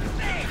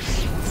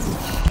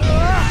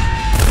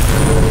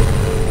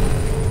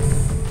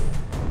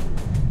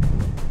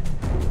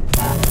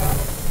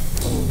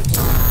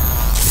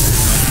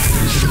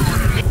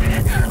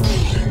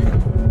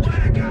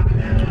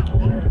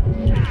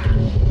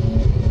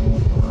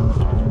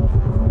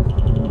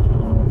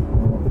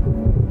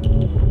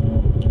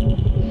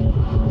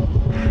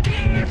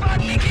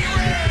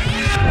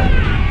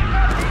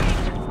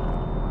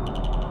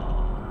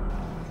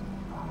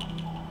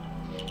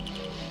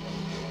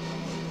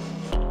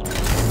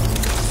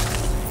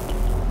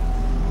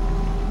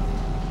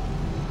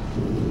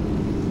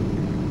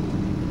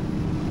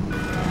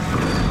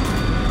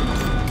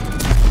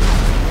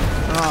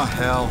 Oh,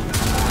 hell.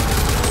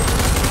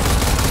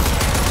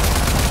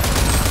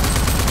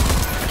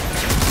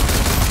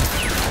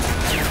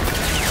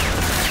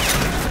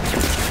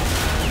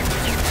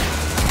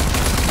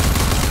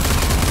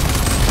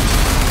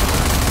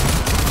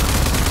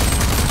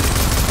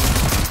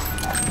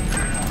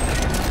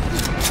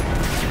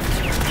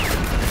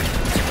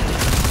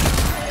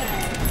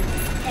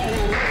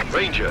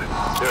 Ranger,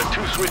 there are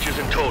 2 switches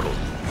in total.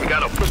 You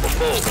gotta flip them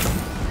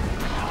both.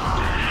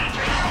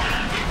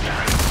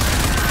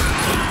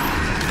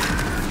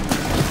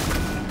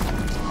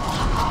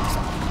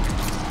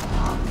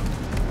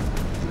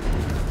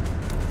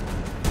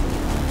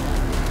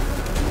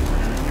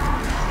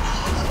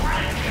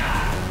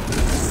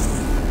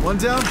 One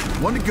down,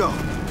 one to go.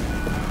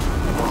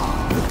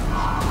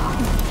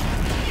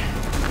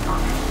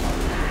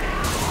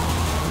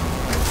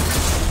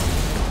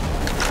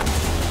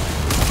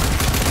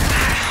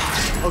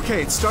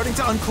 Okay, it's starting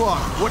to unclog.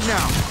 What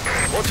now?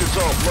 Once it's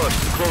all flushed,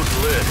 close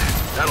the lid.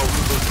 That'll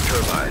reboot the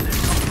turbine.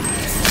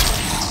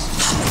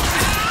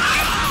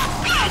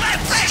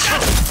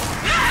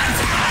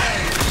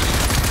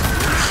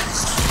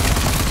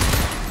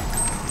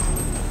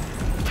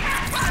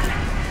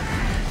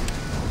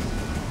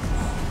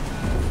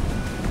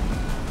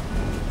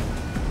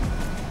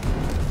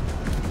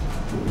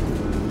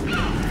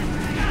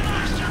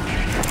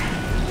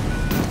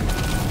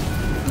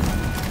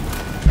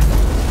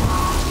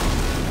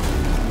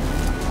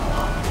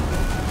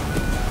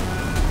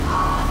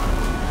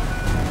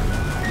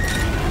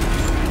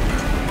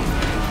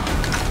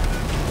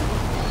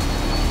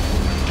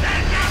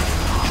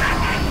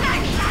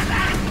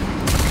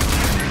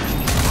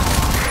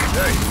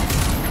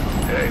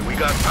 Hey, we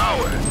got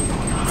power.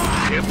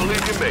 Can't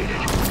believe you made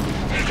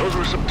it. Those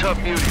were some tough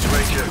muties,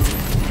 Ranger.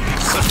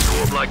 Cut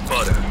through them like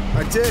butter.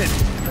 I did,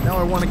 but now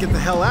I want to get the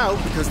hell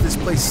out because this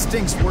place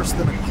stinks worse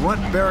than a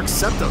grunt barrack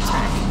septo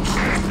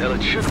tank. Well,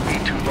 it shouldn't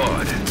be too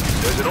hard.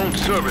 There's an old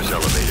service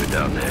elevator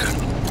down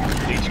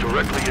there. Leads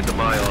directly into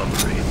my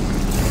armory.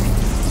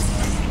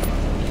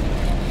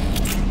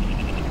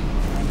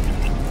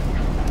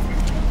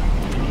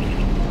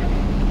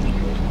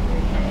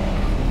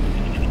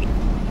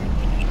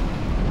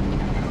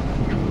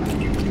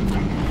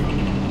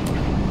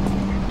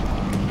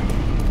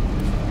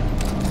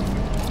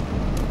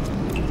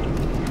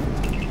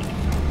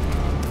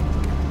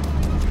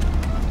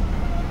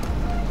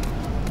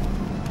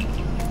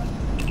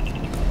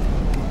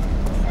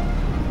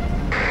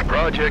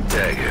 Project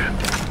Dagger.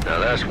 Now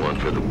that's one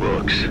for the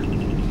books.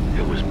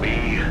 It was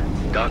me,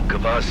 Doc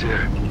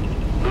Cavassier,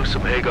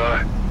 Newsom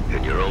Hagar,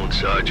 and your own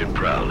Sergeant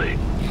Prowley.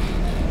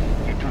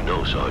 You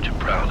know Sergeant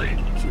Prowley.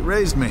 She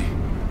raised me,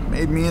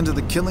 made me into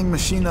the killing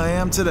machine I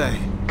am today.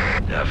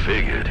 I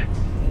figured.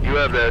 You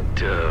have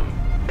that,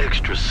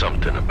 extra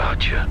something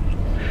about you.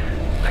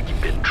 Like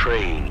you've been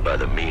trained by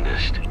the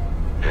meanest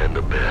and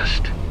the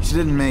best. She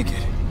didn't make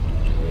it.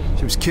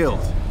 She was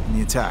killed in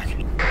the attack.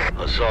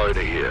 I'm sorry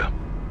to hear.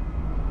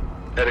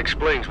 That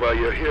explains why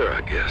you're here,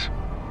 I guess.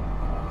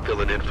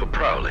 Filling in for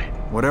Prowley.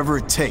 Whatever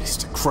it takes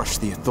to crush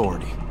the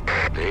authority.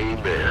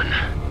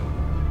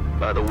 Amen.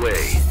 By the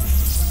way,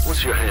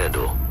 what's your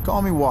handle?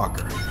 Call me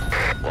Walker.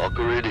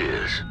 Walker it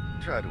is.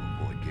 Try to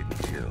avoid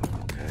getting killed,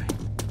 okay?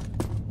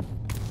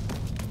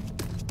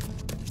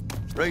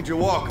 Ranger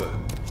Walker.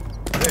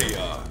 There you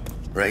are.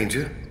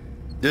 Ranger,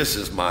 this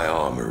is my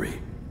armory.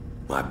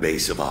 My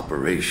base of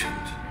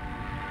operations.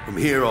 From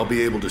here, I'll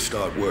be able to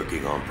start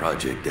working on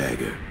Project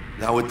Dagger.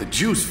 Now, with the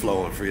juice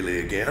flowing freely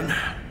again,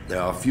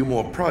 there are a few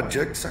more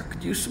projects I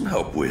could use some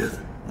help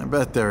with. I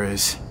bet there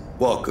is.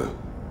 Walker,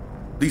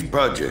 these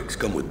projects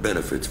come with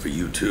benefits for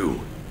you,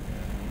 too.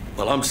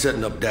 While I'm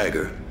setting up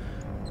Dagger,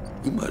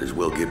 you might as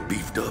well get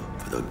beefed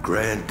up for the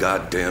grand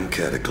goddamn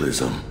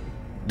cataclysm.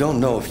 Don't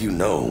know if you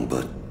know,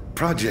 but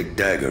Project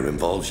Dagger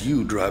involves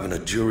you driving a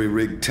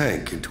jury-rigged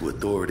tank into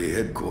Authority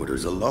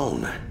headquarters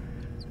alone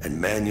and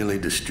manually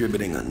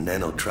distributing a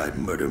nanotrite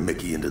murder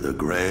Mickey into the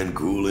Grand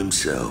Ghoul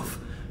himself,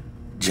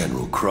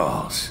 General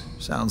Cross.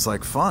 Sounds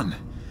like fun.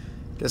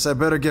 Guess I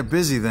better get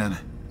busy then.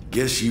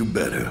 Guess you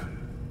better.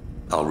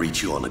 I'll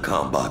reach you on the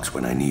comm box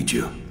when I need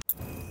you.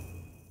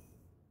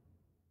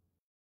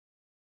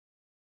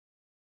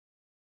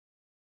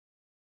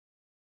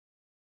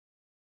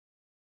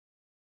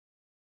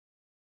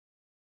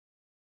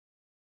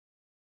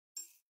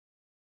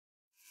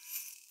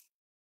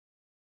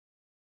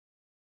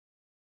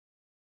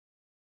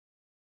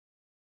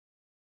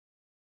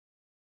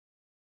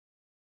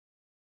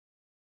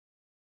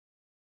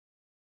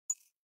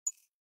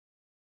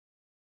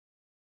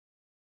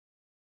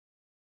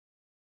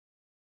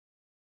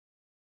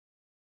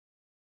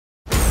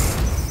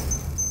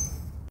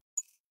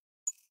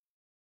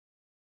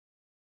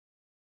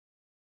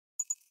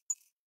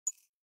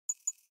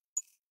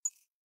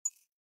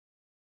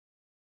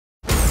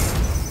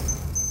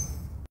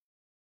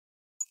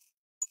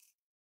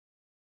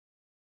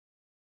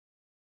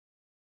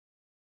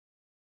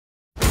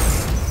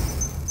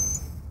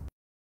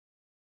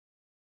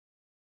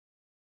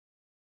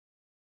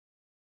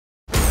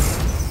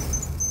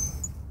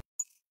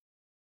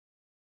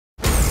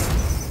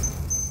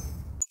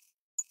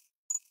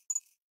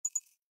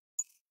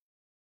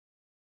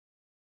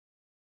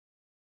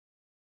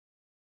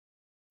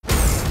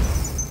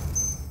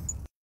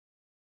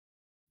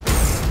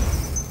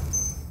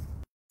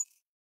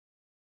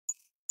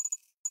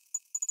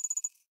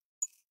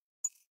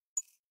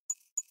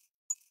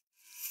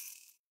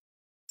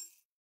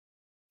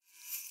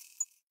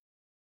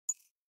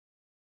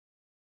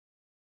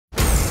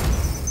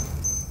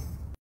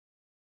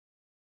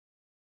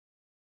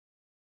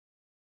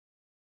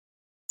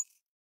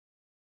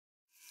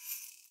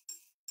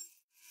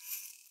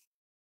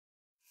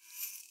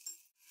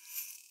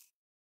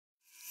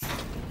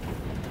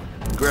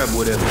 Grab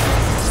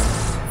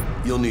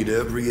whatever. You'll need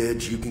every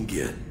edge you can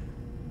get.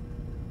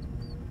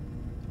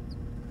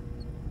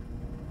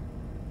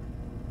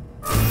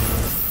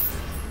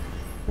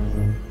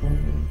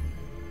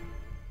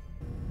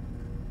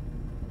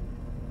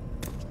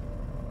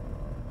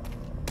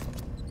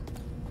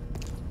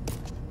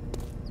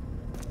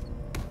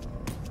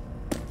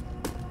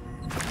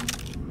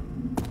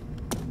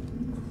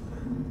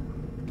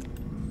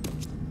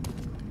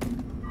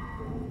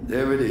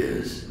 There it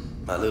is.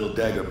 My little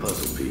dagger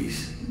puzzle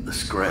piece, the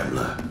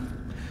Scrambler.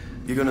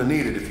 You're gonna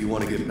need it if you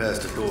want to get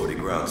past Authority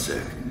ground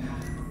sec,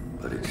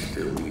 but it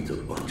still needs a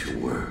bunch of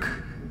work.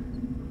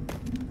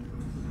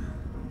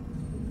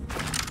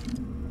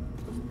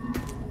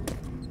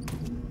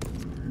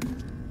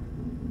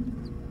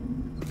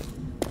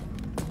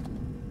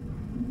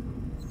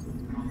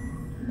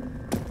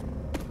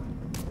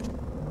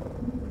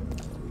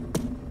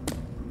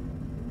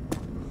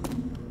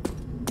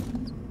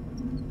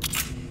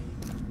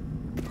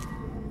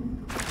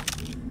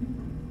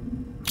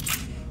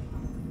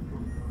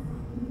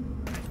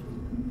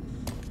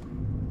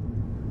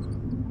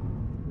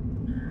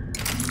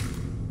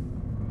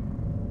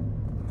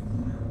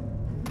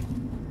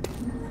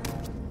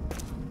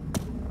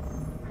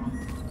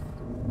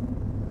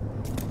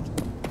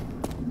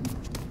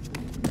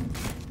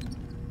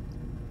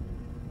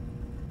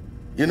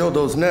 You know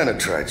those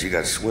nanotrites you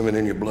got swimming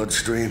in your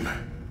bloodstream?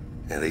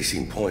 Yeah, they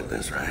seem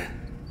pointless, right?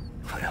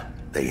 Well,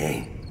 they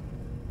ain't.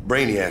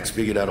 Brainiacs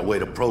figured out a way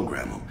to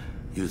program them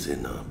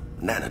using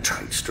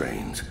nanotrite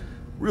strains.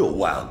 Real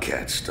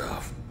wildcat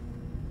stuff.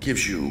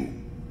 Gives you,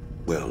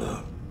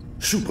 well,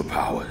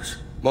 superpowers.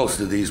 Most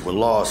of these were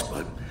lost,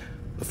 but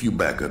a few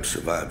backups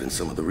survived in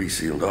some of the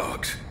resealed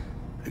arcs.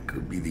 It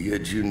could be the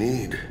edge you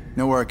need.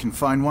 Know where I can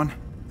find one?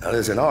 Now,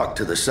 there's an arc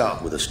to the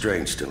south with a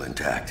strain still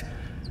intact.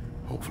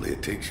 Hopefully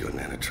it takes you a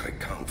nanotrite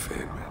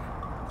config.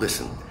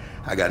 Listen,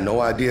 I got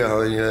no idea how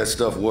any of that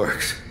stuff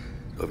works.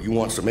 But if you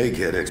want some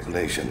egghead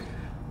explanation,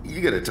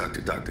 you gotta talk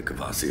to Dr.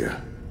 Cavassier.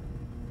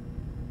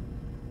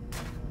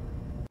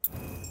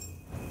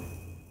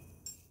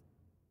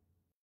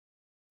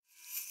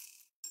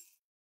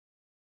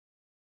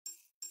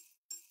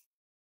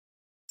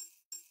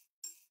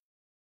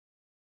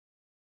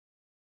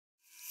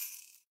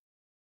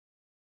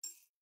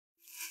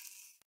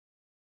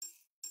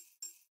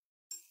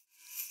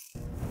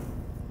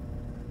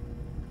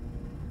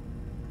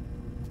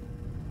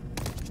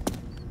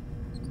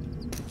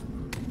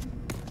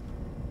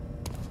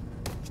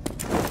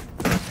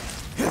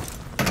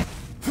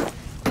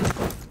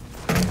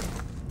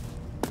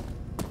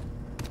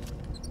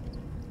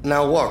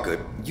 Now,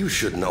 Walker, you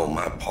should know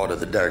my part of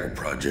the Dagger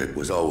Project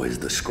was always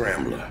the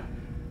Scrambler.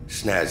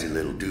 Snazzy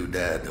little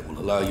doodad that will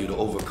allow you to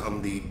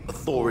overcome the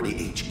Authority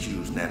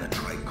HQ's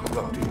nanotrite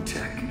corrupting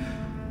tech.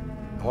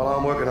 And while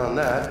I'm working on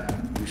that,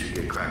 you should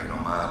get cracking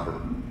on my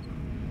operation.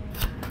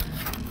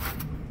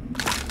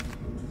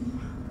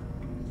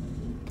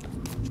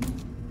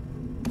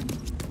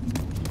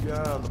 Keep your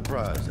eye on the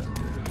prize out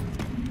there.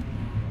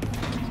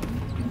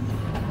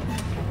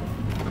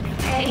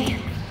 Hey.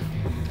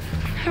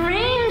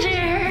 Ranger!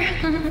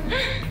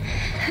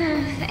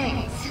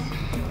 Thanks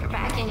for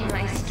backing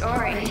my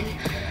story.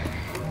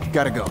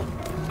 Gotta go.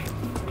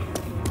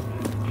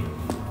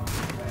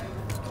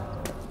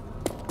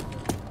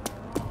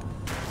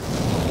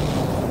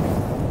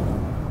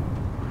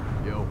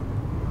 Yo.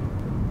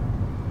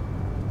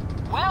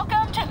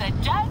 Welcome to the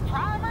Dud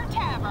Primer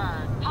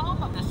Tavern,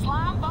 home of the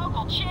slime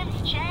vocal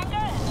chimichanga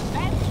and the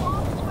best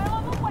swamp smell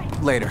of the way.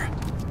 Later.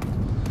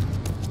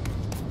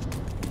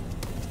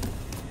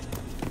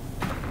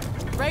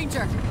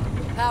 Ranger,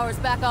 power's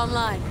back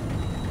online.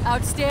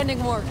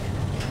 Outstanding work.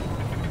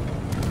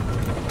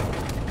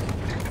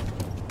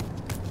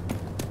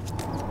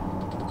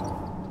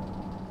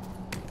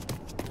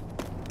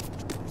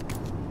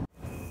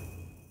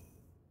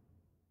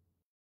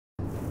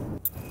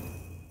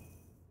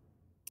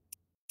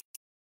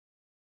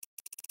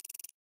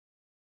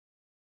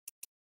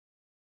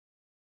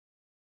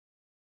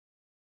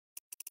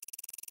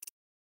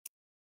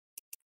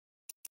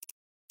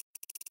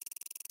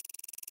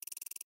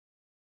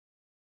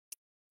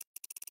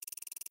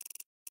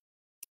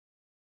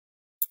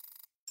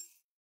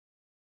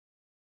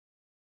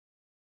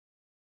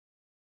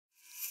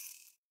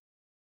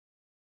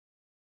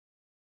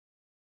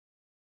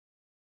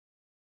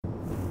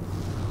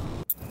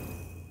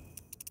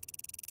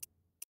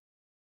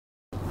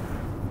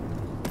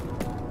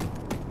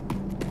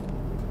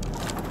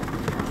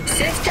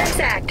 Systems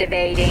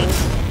activating.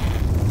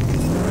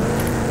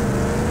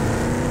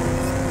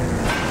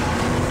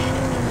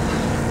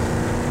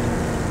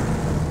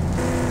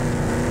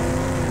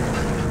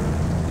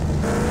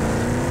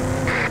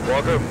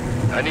 Walker,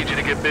 I need you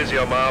to get busy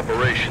on my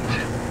operations.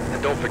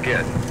 And don't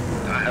forget,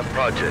 I have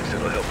projects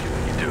that'll help you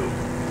when you do.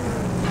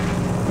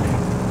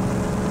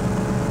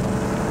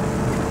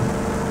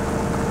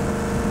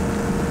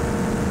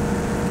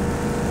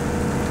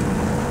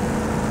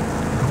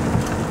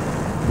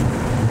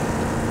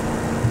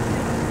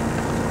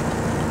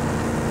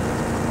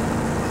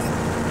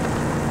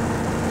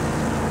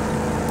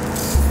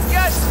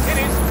 Yes, it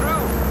is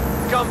true!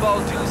 Gumball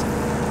Juice.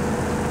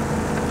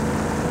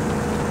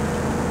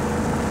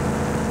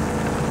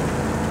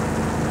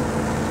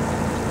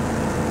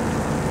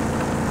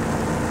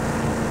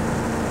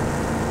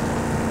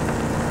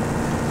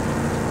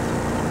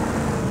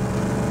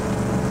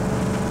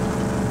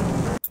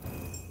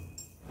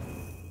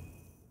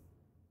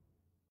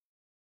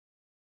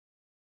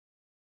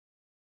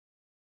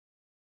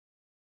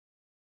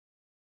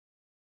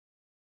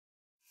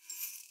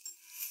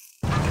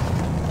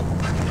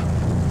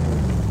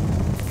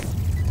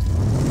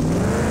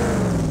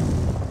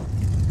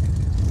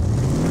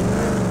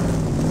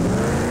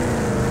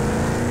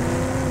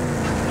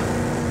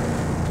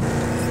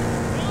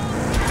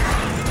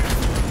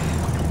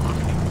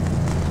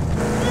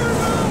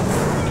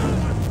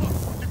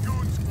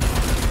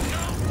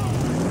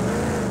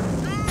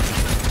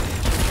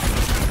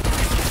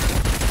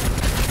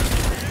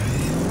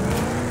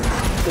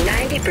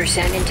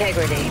 Percent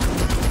integrity.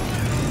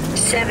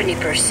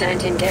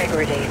 70%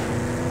 integrity.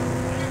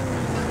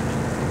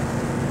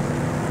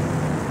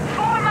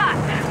 Form up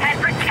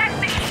and protect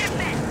the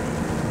shipment!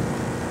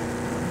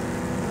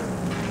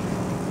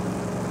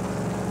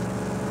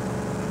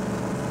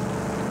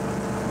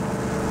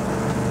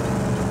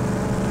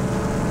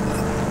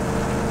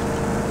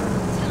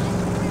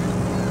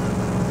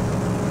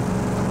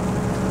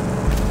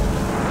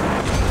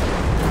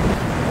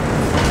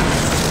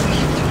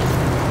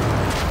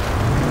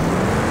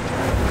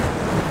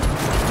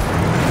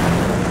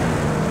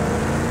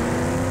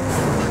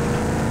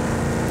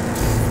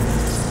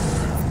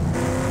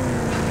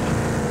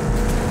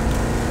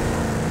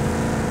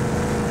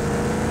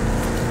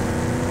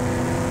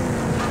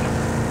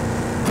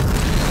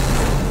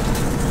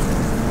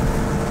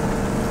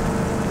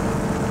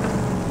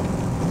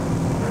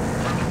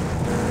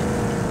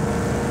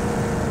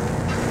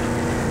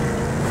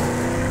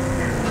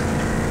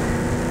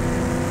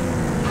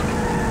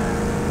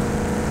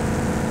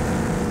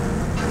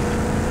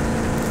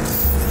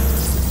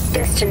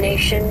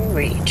 Destination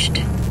reached.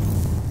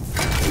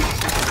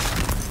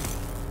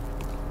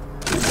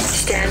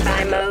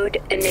 Standby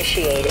mode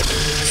initiated.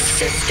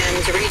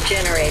 Systems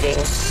regenerating.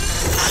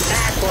 I'm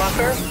back,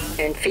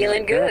 Walker, and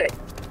feeling good.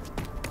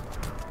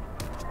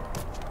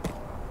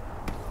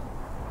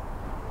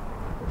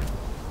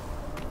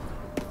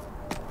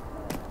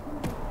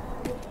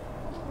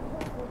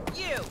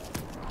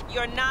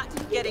 You're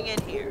not getting in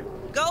here.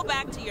 Go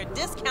back to your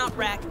discount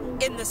rack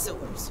in the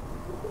sewers.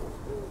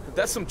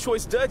 That's some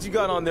choice duds you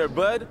got on there,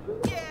 bud.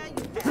 Yeah,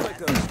 you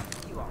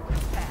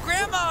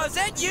Grandma, is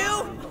that you?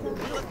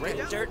 You look red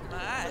dirt in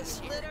my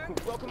eyes.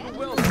 Welcome to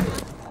Will.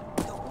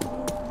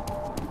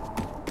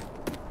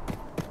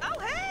 Oh,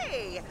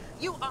 hey!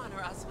 You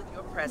honor us with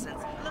your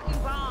presence. Looking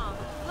bomb,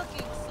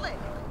 looking slick,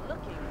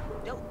 looking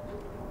dope.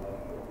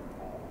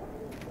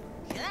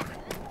 Yeah,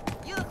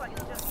 you look like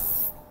you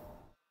just...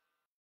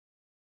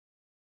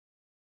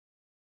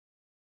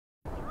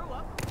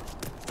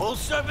 Full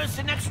service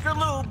and extra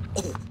lube.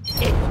 Oh,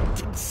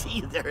 didn't see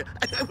you there.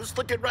 I was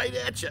looking right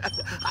at you.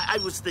 I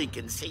was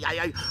thinking, see,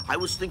 I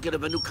was thinking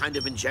of a new kind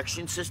of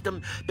injection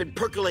system. Been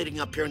percolating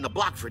up here in the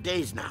block for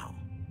days now.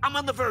 I'm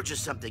on the verge of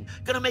something.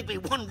 Gonna make me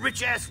one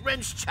rich-ass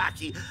wrench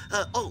jockey.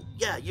 Oh,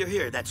 yeah, you're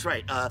here, that's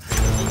right.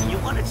 You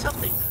wanted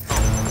something.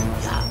 Oh,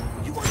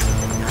 yeah, you want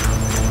something now.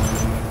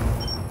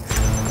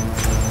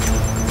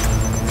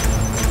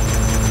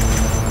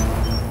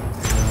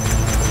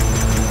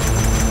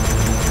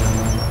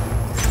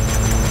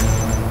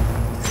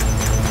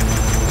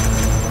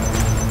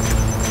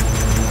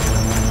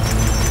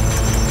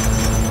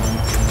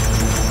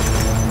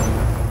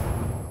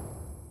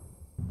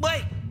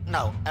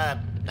 No,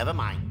 never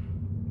mind.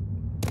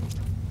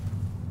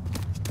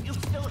 You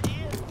still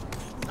here?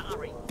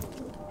 Sorry.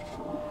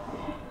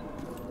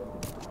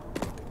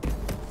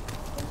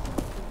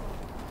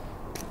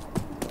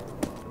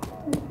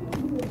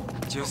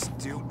 Just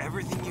do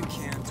everything you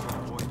can to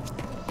avoid.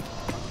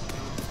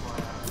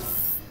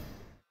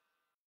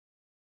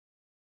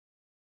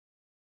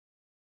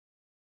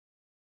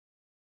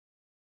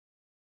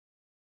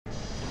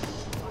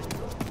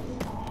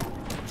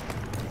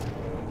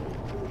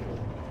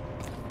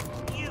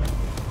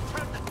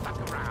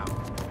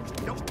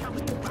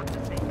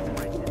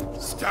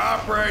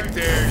 Stop right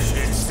there,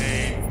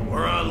 shitstain.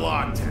 We're on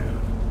lockdown.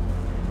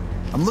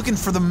 I'm looking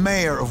for the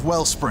mayor of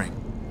Wellspring.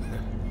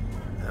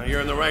 Now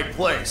you're in the right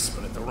place,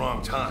 but at the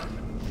wrong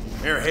time.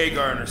 Mayor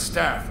Hagar and her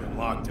staff are in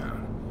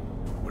lockdown.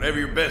 Whatever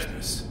your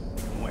business,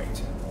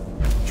 wait.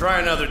 Try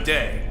another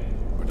day,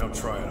 or don't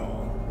try at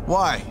all.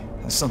 Why?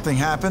 Has something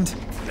happened?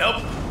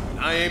 Nope.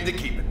 I aim to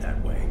keep it that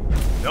way.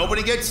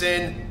 Nobody gets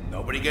in,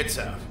 nobody gets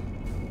out.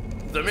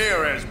 The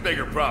mayor has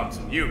bigger problems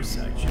than you,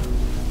 Sideshow.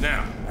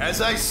 Now,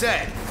 as I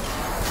said...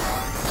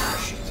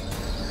 Shit.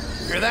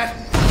 You hear that?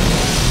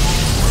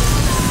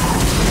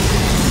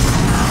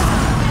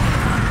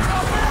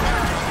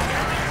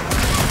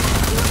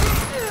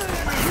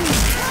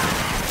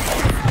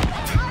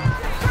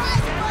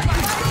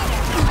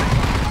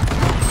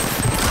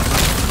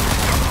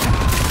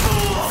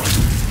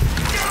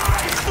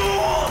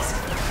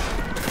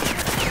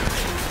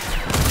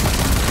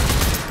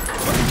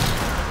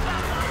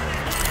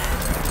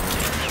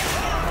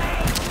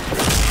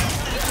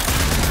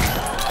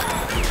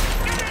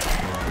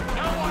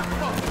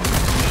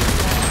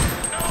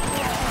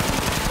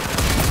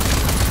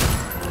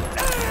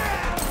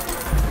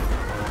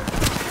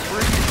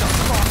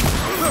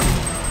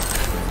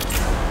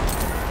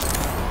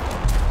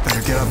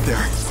 Get up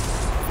there.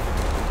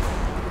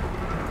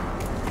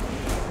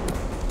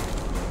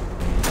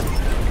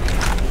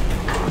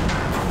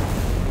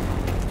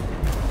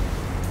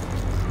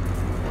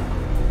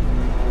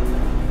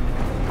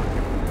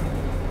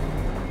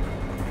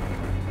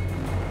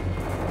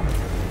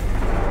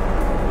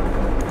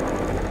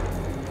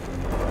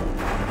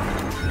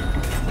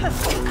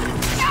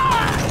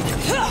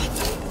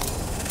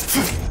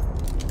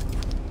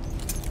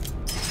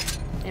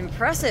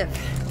 Impressive.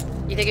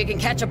 You think you can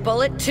catch a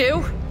bullet,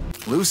 too?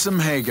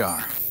 Lusum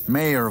Hagar,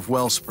 mayor of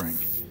Wellspring.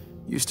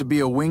 Used to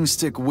be a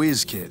wingstick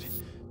whiz kid.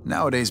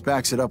 Nowadays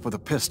backs it up with a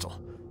pistol.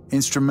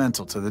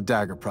 Instrumental to the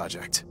Dagger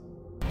Project.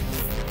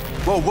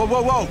 Whoa, whoa,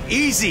 whoa, whoa!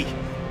 Easy!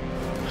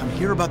 I'm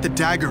here about the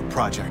Dagger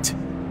Project.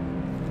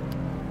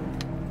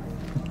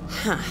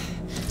 Huh.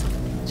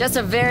 Just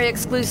a very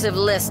exclusive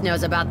list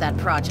knows about that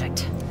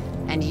project.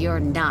 And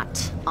you're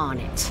not on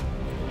it.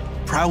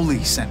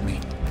 Prowley sent me.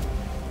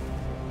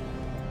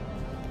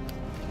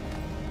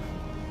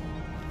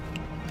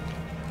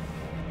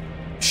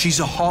 She's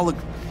a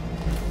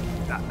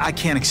I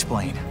can't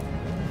explain.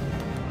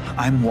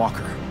 I'm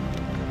Walker,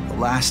 the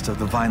last of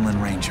the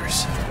Vineland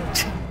Rangers.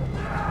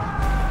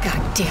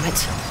 God damn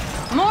it.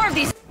 More of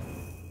these...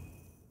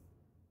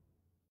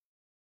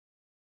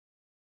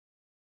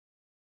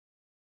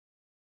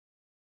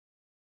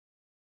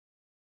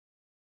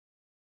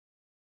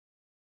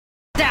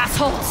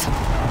 assholes!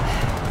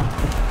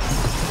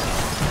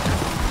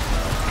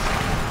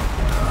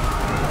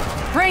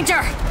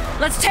 Ranger,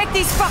 let's take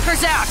these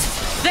fuckers out!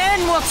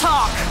 Then we'll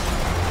talk!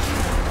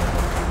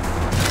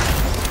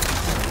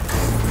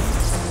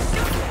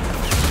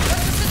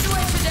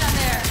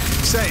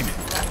 Same.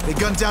 They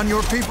gunned down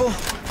your people,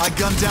 I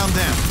gunned down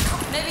them.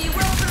 Maybe you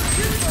will prove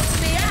useful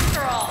to me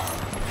after all.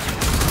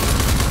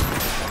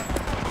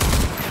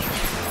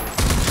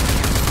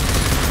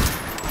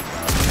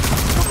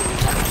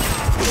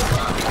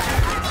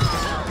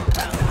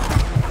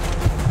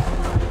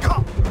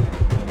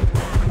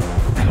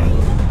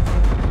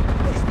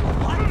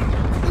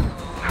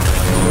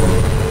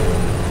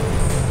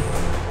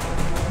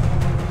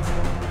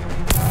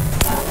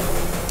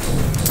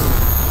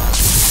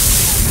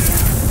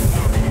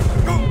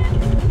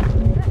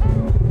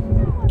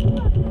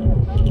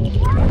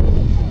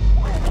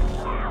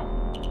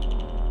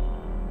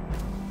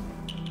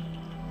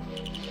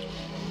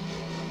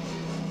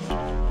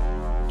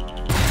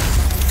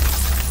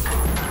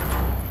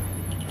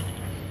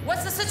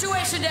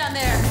 Down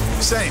there.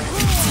 Same.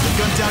 They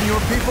gunned down your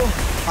people,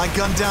 I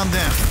gunned down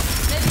them.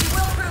 Maybe you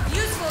will prove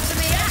useful to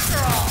me after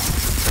all.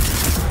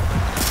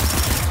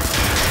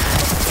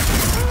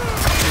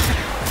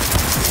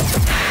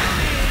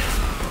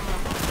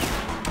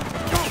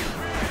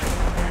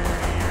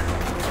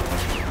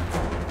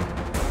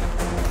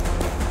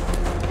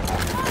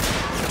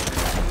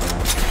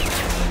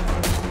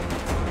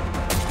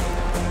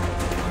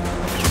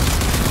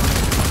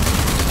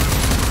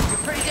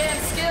 You're pretty damn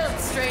skilled,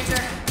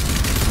 stranger.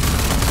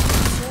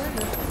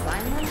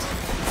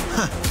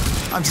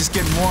 I'm just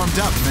getting warmed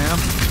up, ma'am.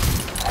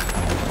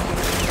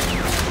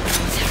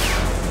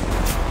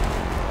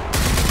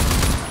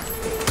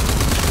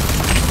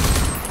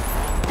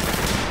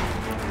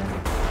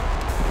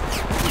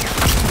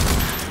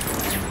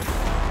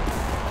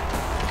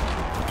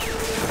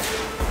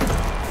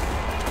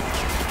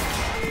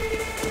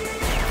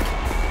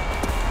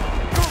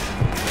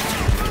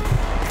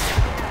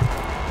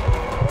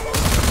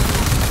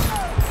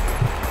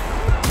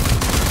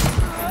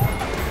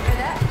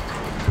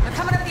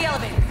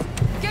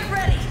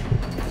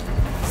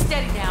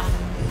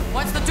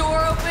 Once the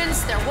door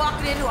opens, they're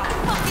walking into a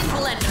fucking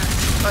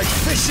blender. Like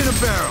fish in a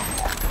barrel.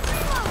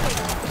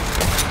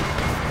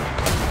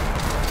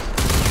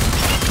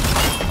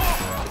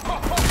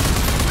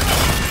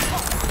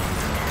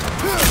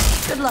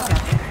 Good luck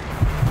out there.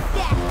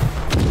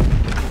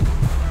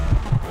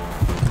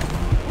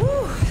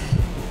 Woo.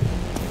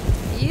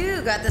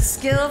 You got the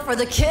skill for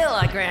the kill,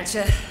 I grant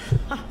you.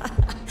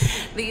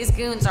 These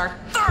goons are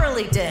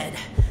thoroughly dead.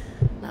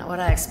 Not what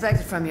I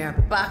expected from your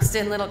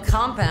boxed-in little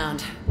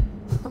compound.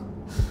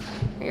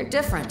 You're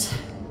different.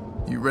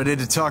 You ready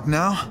to talk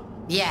now?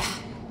 Yeah.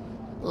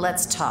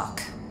 Let's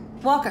talk.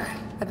 Walker,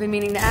 I've been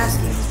meaning to ask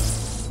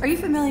you. Are you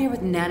familiar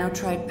with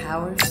nanotrite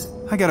powers?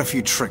 I got a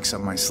few tricks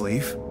up my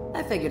sleeve.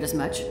 I figured as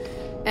much.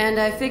 And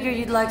I figured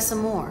you'd like some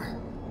more.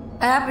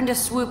 I happened to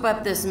swoop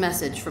up this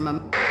message from a...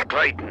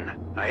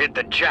 Clayton, I hit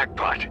the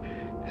jackpot.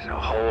 There's a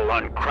whole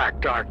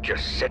uncracked arc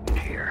just sitting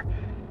here.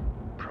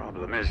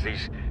 Problem is,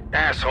 these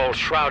assholes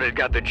Shrouded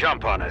got the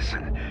jump on us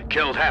and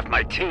killed half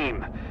my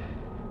team.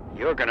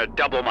 You're gonna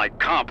double my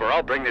comp, or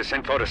I'll bring this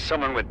info to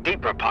someone with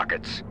deeper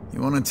pockets.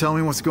 You wanna tell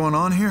me what's going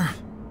on here?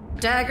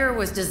 Dagger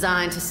was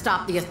designed to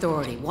stop the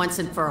Authority once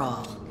and for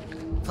all.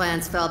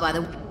 Plans fell by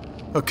the...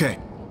 Okay.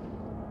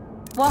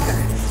 Walker,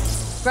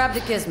 grab the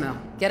gizmo,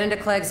 get into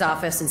Clegg's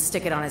office, and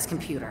stick it on his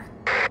computer.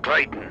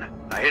 Clayton,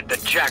 I hit the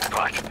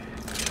jackpot.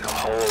 There's a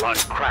whole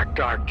uncracked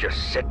arc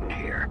just sitting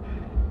here.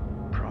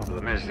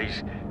 Problem is,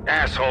 these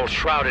assholes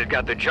Shrouded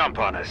got the jump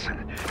on us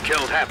and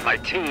killed half my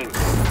team.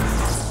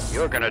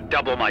 You're gonna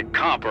double my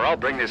comp, or I'll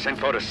bring this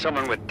info to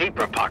someone with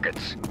deeper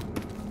pockets.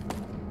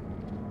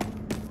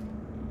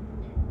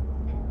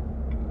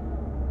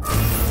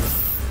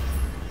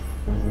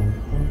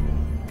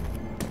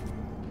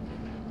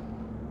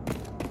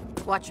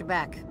 Watch your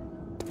back.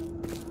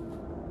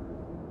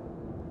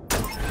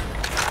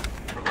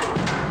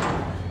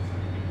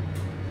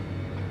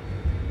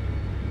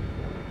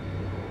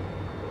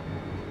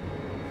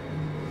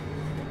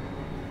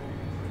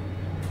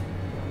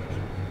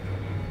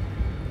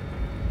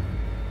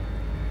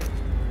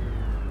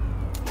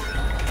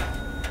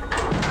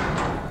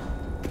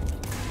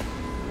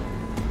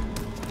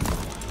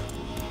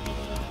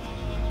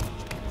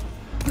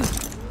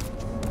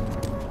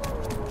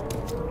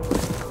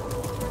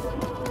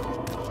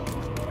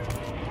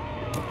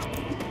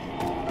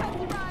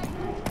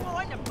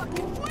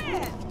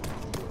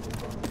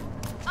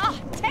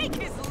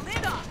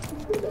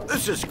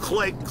 This is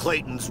Clegg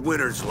Clayton's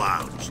Winter's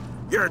Lounge.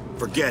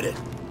 Forget it.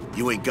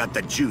 You ain't got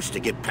the juice to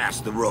get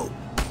past the rope.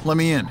 Let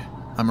me in.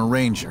 I'm a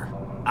ranger.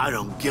 I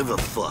don't give a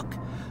fuck.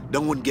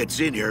 No one gets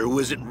in here who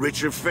isn't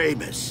rich or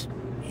famous.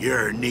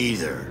 You're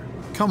neither.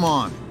 Come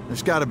on.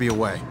 There's gotta be a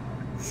way.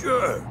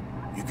 Sure.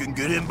 You can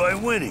get in by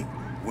winning.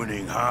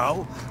 Winning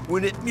how?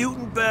 Win at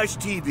Mutant Bash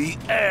TV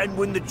and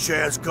win the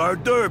Chaz Car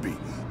Derby.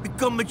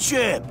 Become a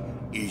champ.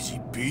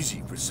 Easy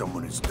peasy for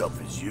someone as tough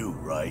as you,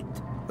 right?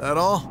 That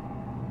all?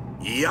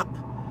 Yup.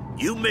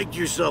 You make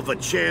yourself a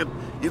champ,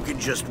 you can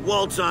just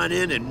waltz on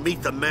in and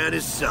meet the man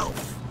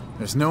himself.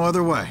 There's no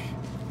other way.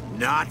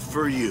 Not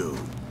for you.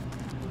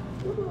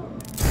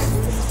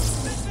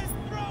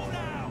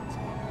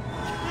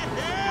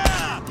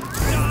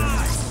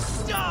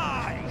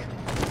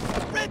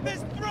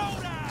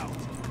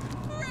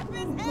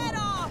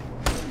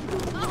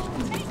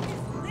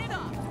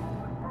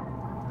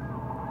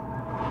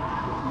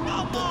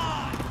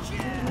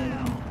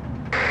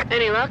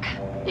 luck?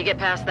 You get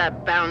past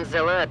that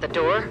Boundzilla at the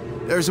door?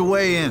 There's a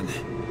way in.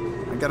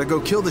 I gotta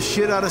go kill the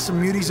shit out of some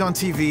muties on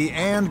TV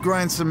and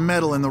grind some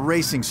metal in the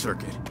racing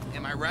circuit.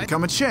 Am I right?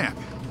 Become a champ.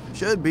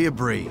 Should be a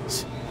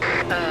breeze.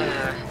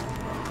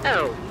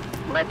 Oh,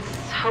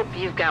 let's hope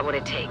you've got what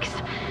it takes.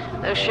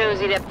 Those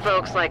shows eat up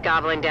folks like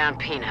gobbling down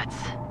peanuts.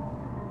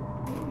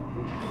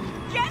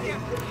 Get him!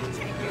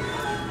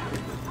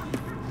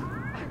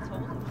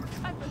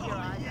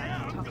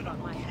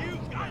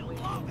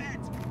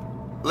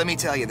 Let me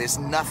tell you, there's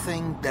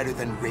nothing better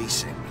than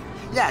racing.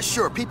 Yeah,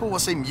 sure, people will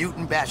say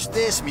mutant bash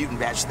this, mutant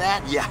bash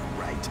that. Yeah,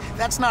 right.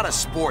 That's not a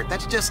sport,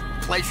 that's just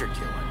pleasure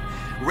killing.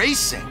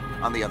 Racing,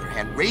 on the other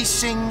hand,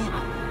 racing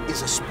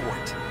is a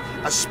sport.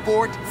 A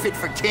sport fit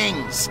for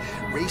kings.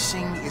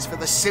 Racing is for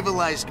the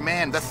civilized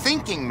man, the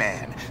thinking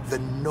man, the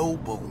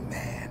noble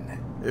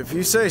man. If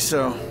you say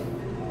so.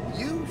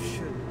 You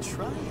should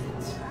try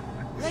it.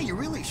 Yeah, you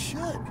really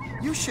should.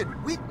 You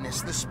should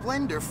witness the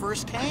splendor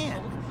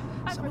firsthand.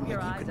 Someone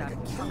like you could make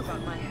a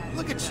killer.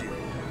 Look at you.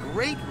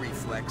 Great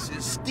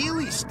reflexes,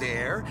 steely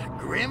stare,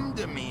 grim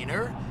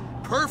demeanor.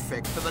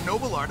 Perfect for the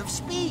noble art of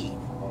speed.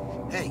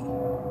 Hey,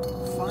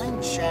 find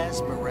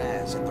Chaz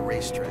Miraz at the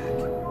racetrack.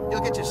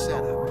 He'll get you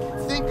set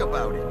up. Think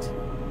about it.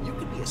 You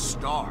could be a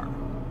star.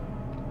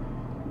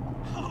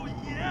 Oh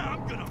yeah,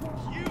 I'm gonna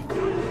puke.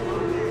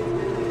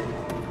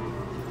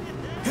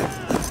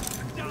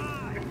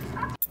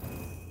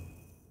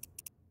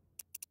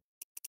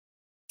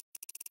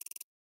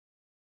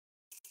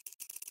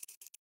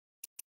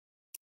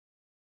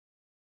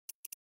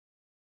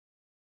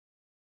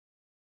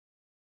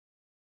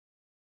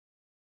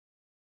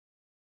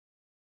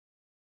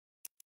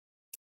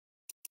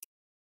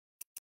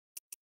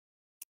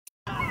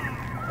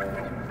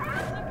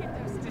 Look at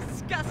those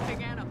disgusting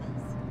animals.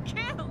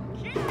 Kill!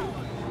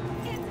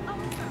 It's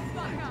over,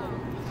 bucko!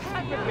 I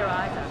rip your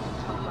eyes out and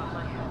talk about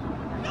my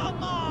head.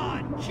 Come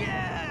on,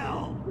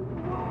 kill!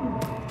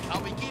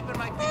 I'll be keeping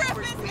my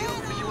papers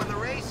peeled for you in the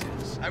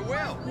races. I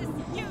will.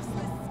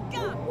 Useless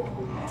scum!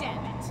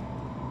 Damn it!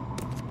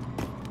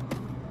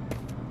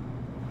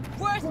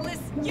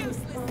 Worthless,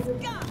 useless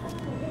scum!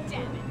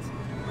 Damn it!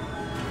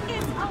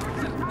 It's over,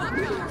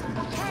 bucko!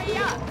 Hurry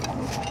up!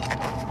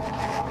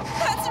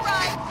 That's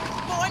right!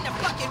 Born to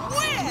fucking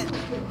win!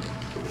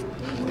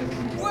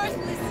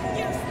 Worthless,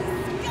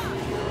 useless scum!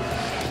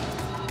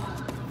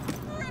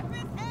 Rip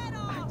his head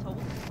off!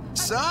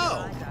 So,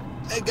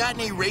 got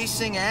any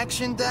racing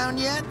action down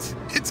yet?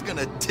 It's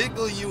gonna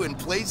tickle you in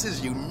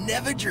places you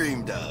never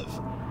dreamed of.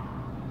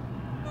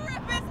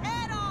 Rip his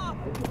head off!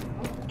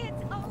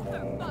 It's over,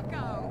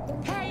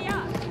 bucko! Hurry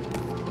up!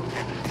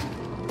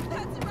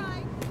 That's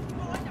right!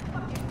 Born to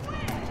fucking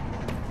win!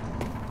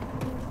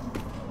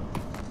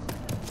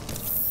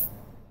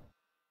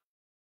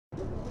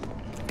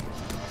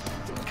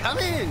 Come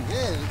in.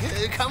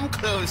 Come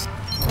close.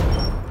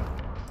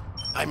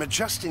 I'm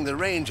adjusting the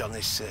range on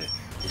this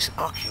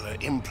ocular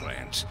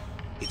implant.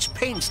 It's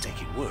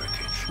painstaking work.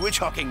 We're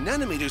talking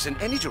nanometers in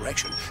any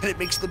direction, and it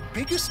makes the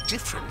biggest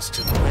difference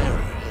to the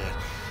wearer.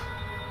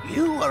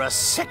 You are a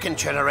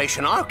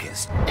second-generation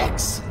archist.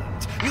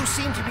 Excellent. You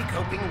seem to be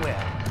coping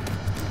well.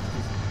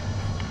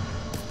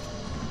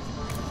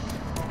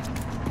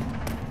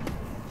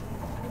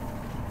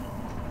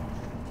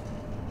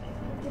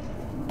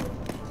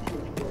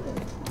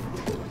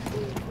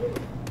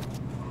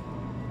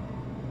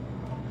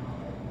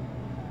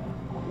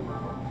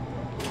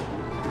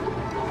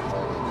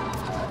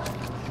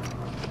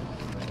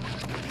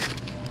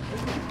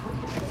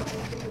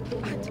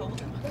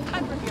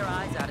 I'd rip your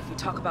eyes out if you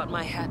talk about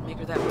my hat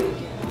maker that way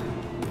again.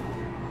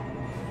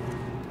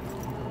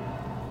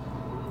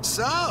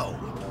 So,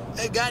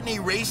 got any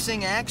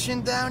racing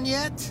action down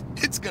yet?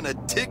 It's gonna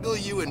tickle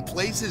you in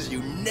places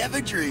you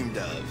never dreamed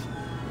of.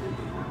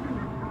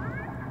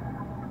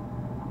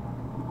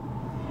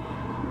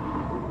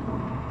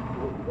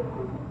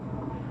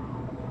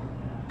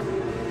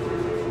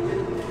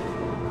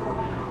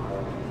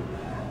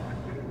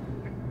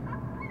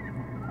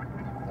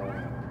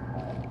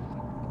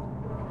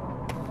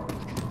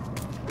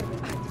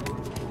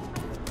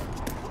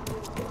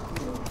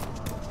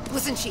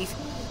 Listen, Chief,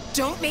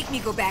 don't make me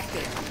go back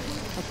there.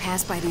 I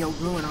passed by the old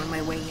ruin on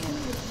my way in.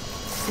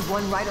 The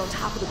one right on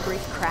top of the great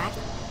crack.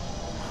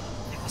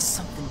 There was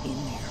something in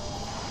there.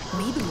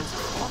 Maybe it was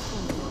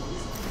awful.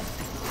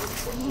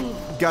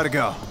 Gotta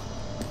go.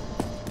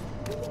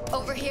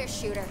 Over here,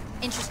 shooter.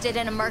 Interested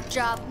in a merc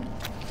job?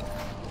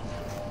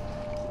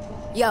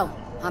 Yo,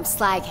 I'm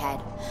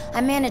Slaghead.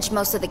 I manage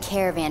most of the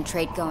caravan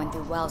trade going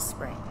through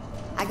Wellspring.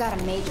 I got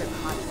a major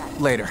contract.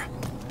 Later.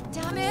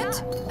 Damn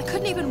it! I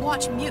couldn't even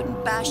watch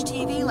Mutant Bash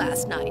TV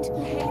last night.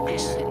 My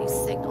shitty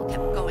signal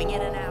kept going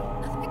in and out.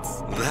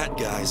 That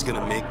guy's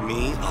gonna make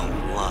me a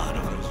lot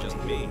of it. Just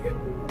me.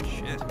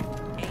 Shit.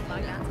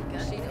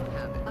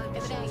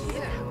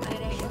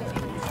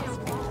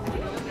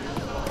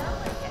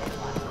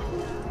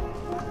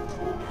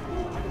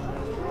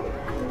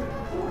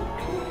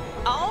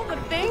 All the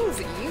things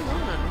that you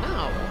want to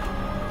know.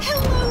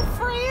 Hello,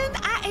 friend.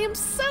 I am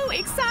so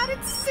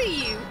excited to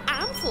see you.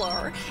 I'm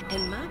floor,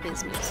 and my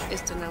business is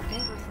to know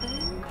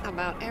everything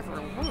about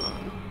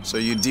everyone. So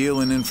you deal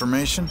in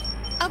information?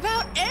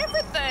 About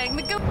everything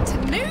that goes to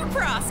new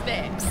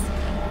prospects.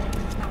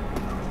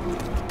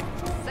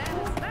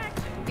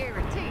 Satisfaction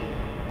guaranteed.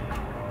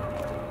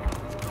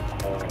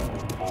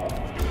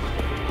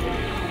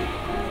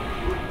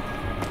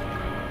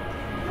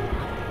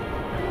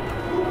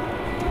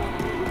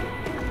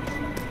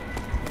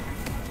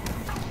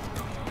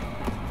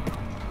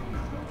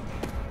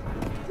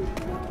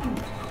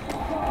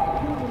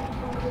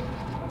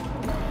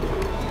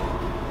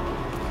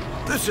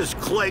 This is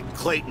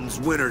Clayton's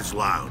Winner's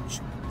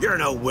Lounge. You're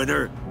no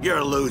winner, you're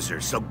a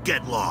loser, so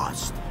get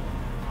lost.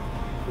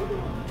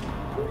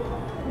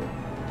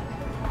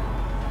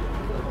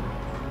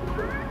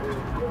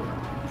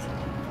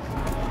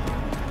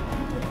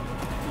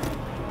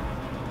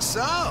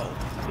 So,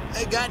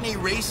 they got any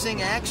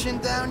racing action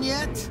down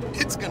yet?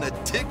 It's gonna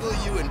tickle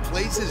you in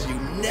places you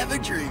never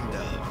dreamed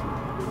of.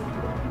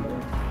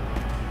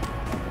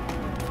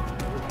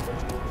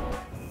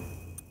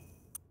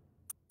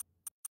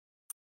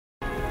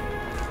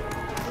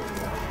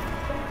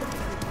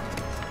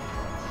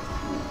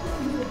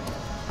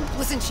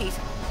 Listen, Chief,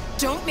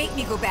 don't make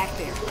me go back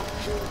there.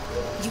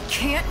 You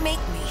can't make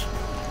me.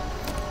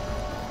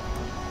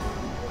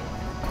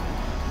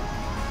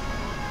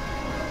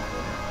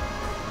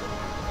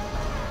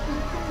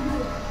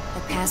 I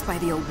passed by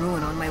the old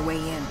ruin on my way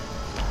in.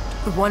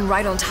 The one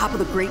right on top of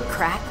the great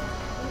crack.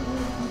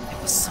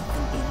 There was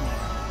something in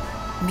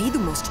there. It made the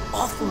most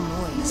awful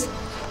noise.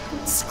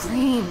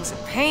 Screams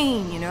of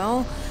pain, you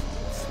know?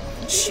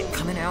 Shit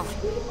coming out.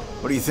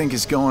 What do you think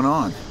is going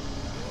on?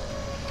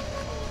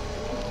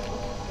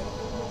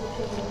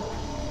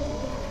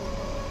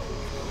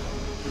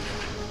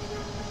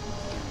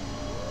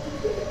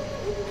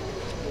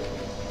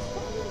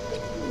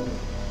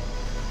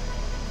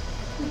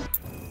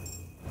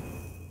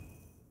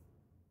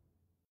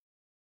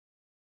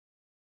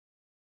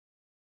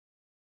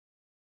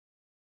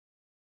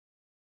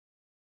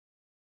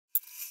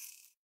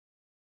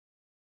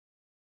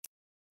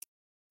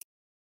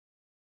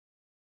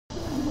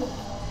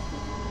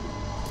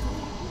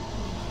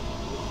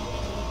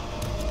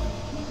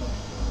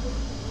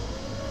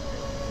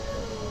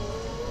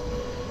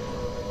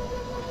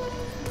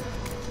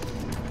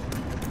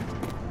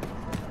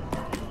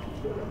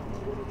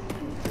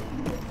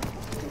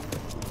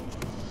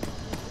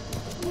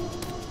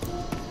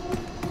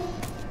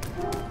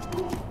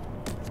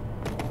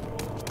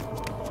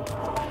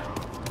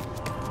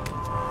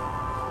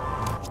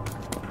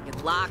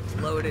 Locked,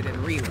 loaded, and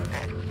reloaded.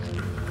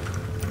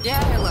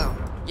 Yeah, hello.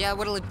 Yeah,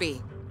 what'll it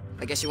be?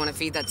 I guess you want to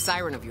feed that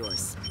siren of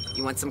yours.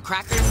 You want some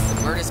crackers?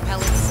 Some Murder's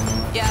pellets?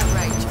 Yeah,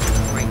 right. You come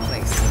to the right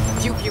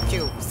place. Pew, pew,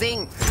 pew.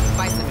 Zing.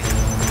 Buy some in.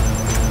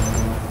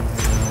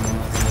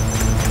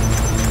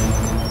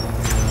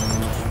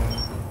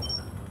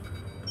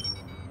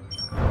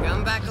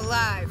 Come back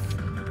alive.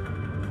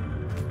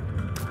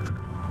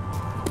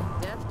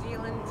 Death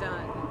dealing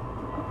done.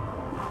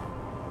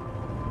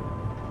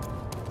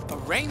 A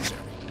ranger?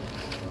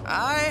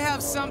 I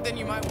have something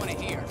you might want to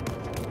hear.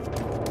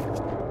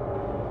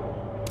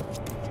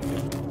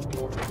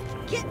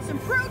 Get some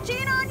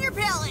protein on your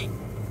pellet.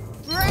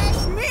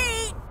 Fresh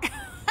meat.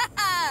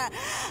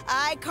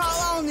 I call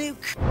all new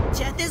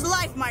death is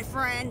life, my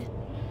friend.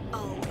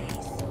 Always.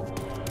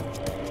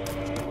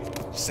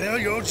 Sell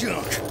your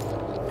junk.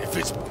 If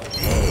it's...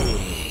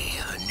 Hey,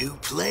 a new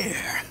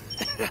player.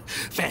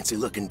 Fancy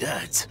looking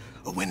duds.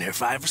 A winner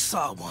if I ever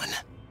saw one.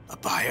 A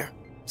buyer?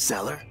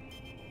 Seller?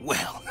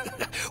 Well,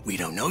 we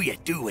don't know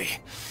yet, do we?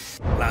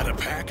 Louder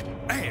pack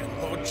and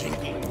more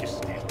jingling to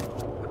step.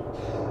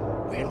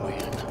 Win-win.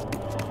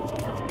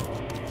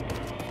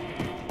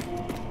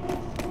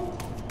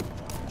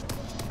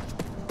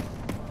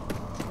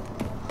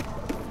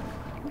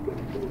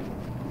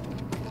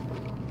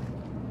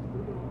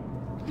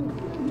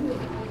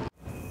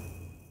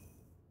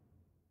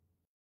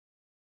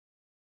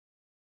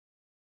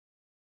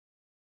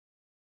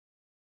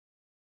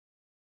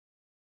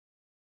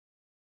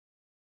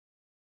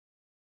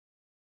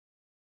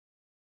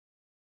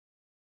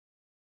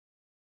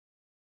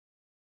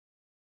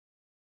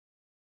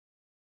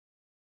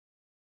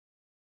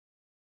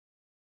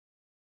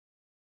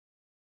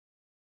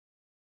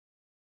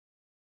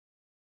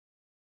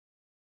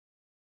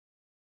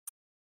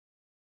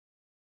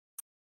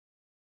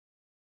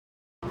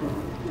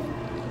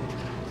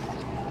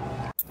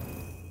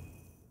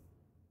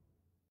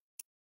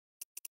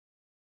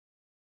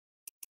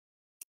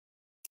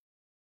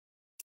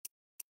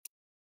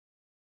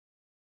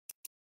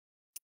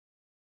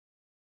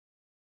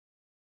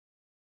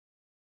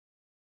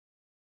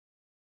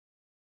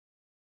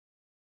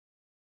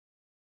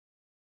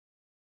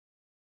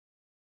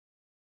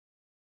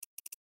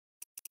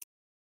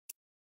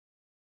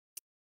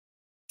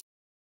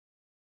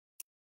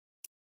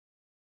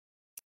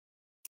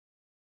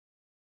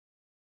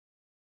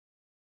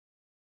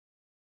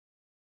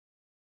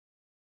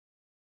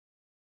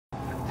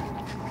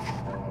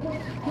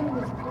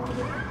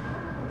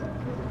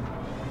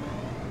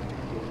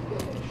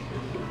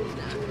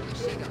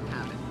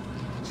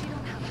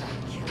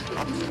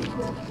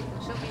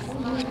 She'll be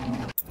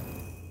smart.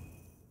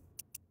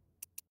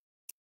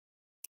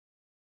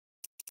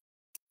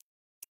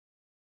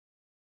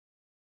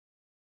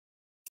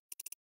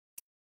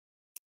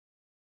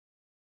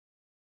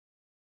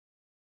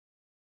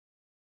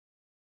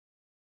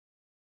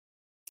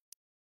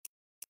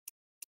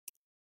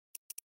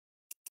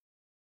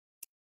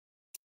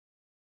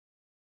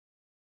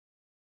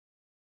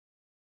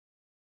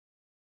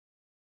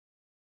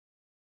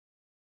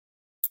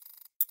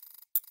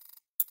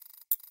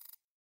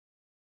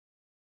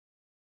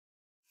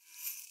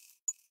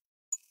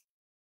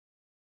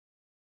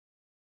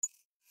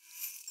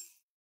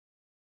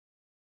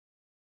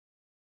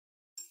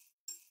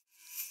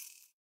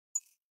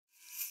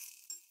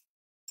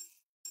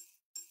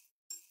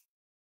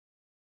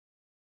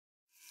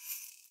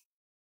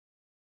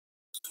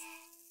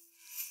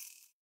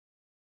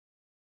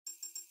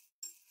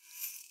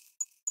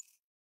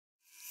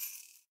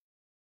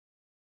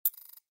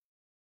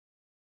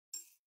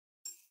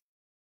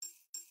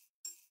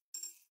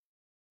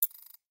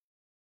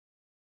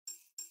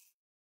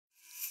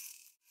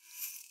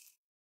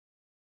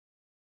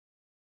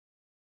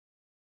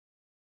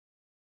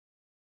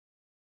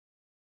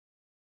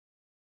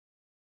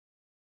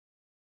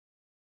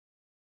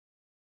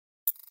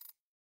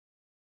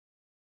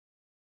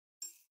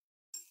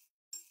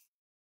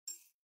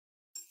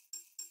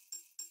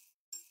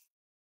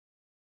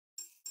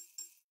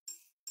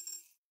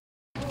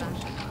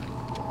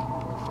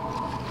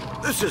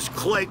 This is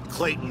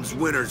Clayton's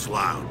Winner's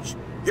Lounge.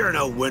 You're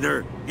no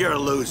winner, you're a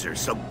loser,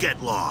 so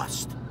get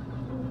lost.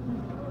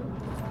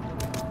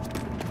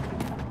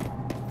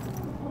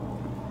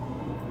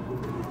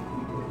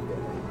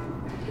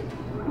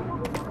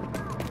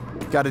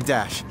 Got a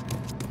dash.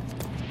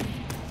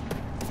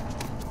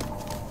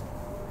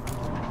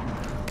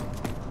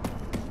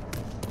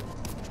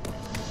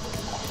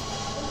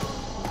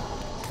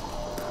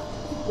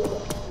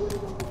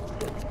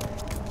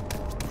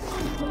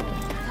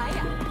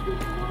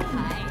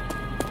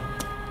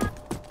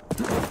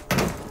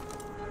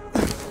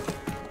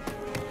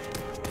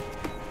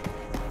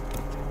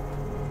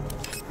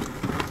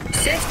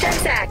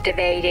 Systems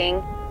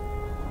activating.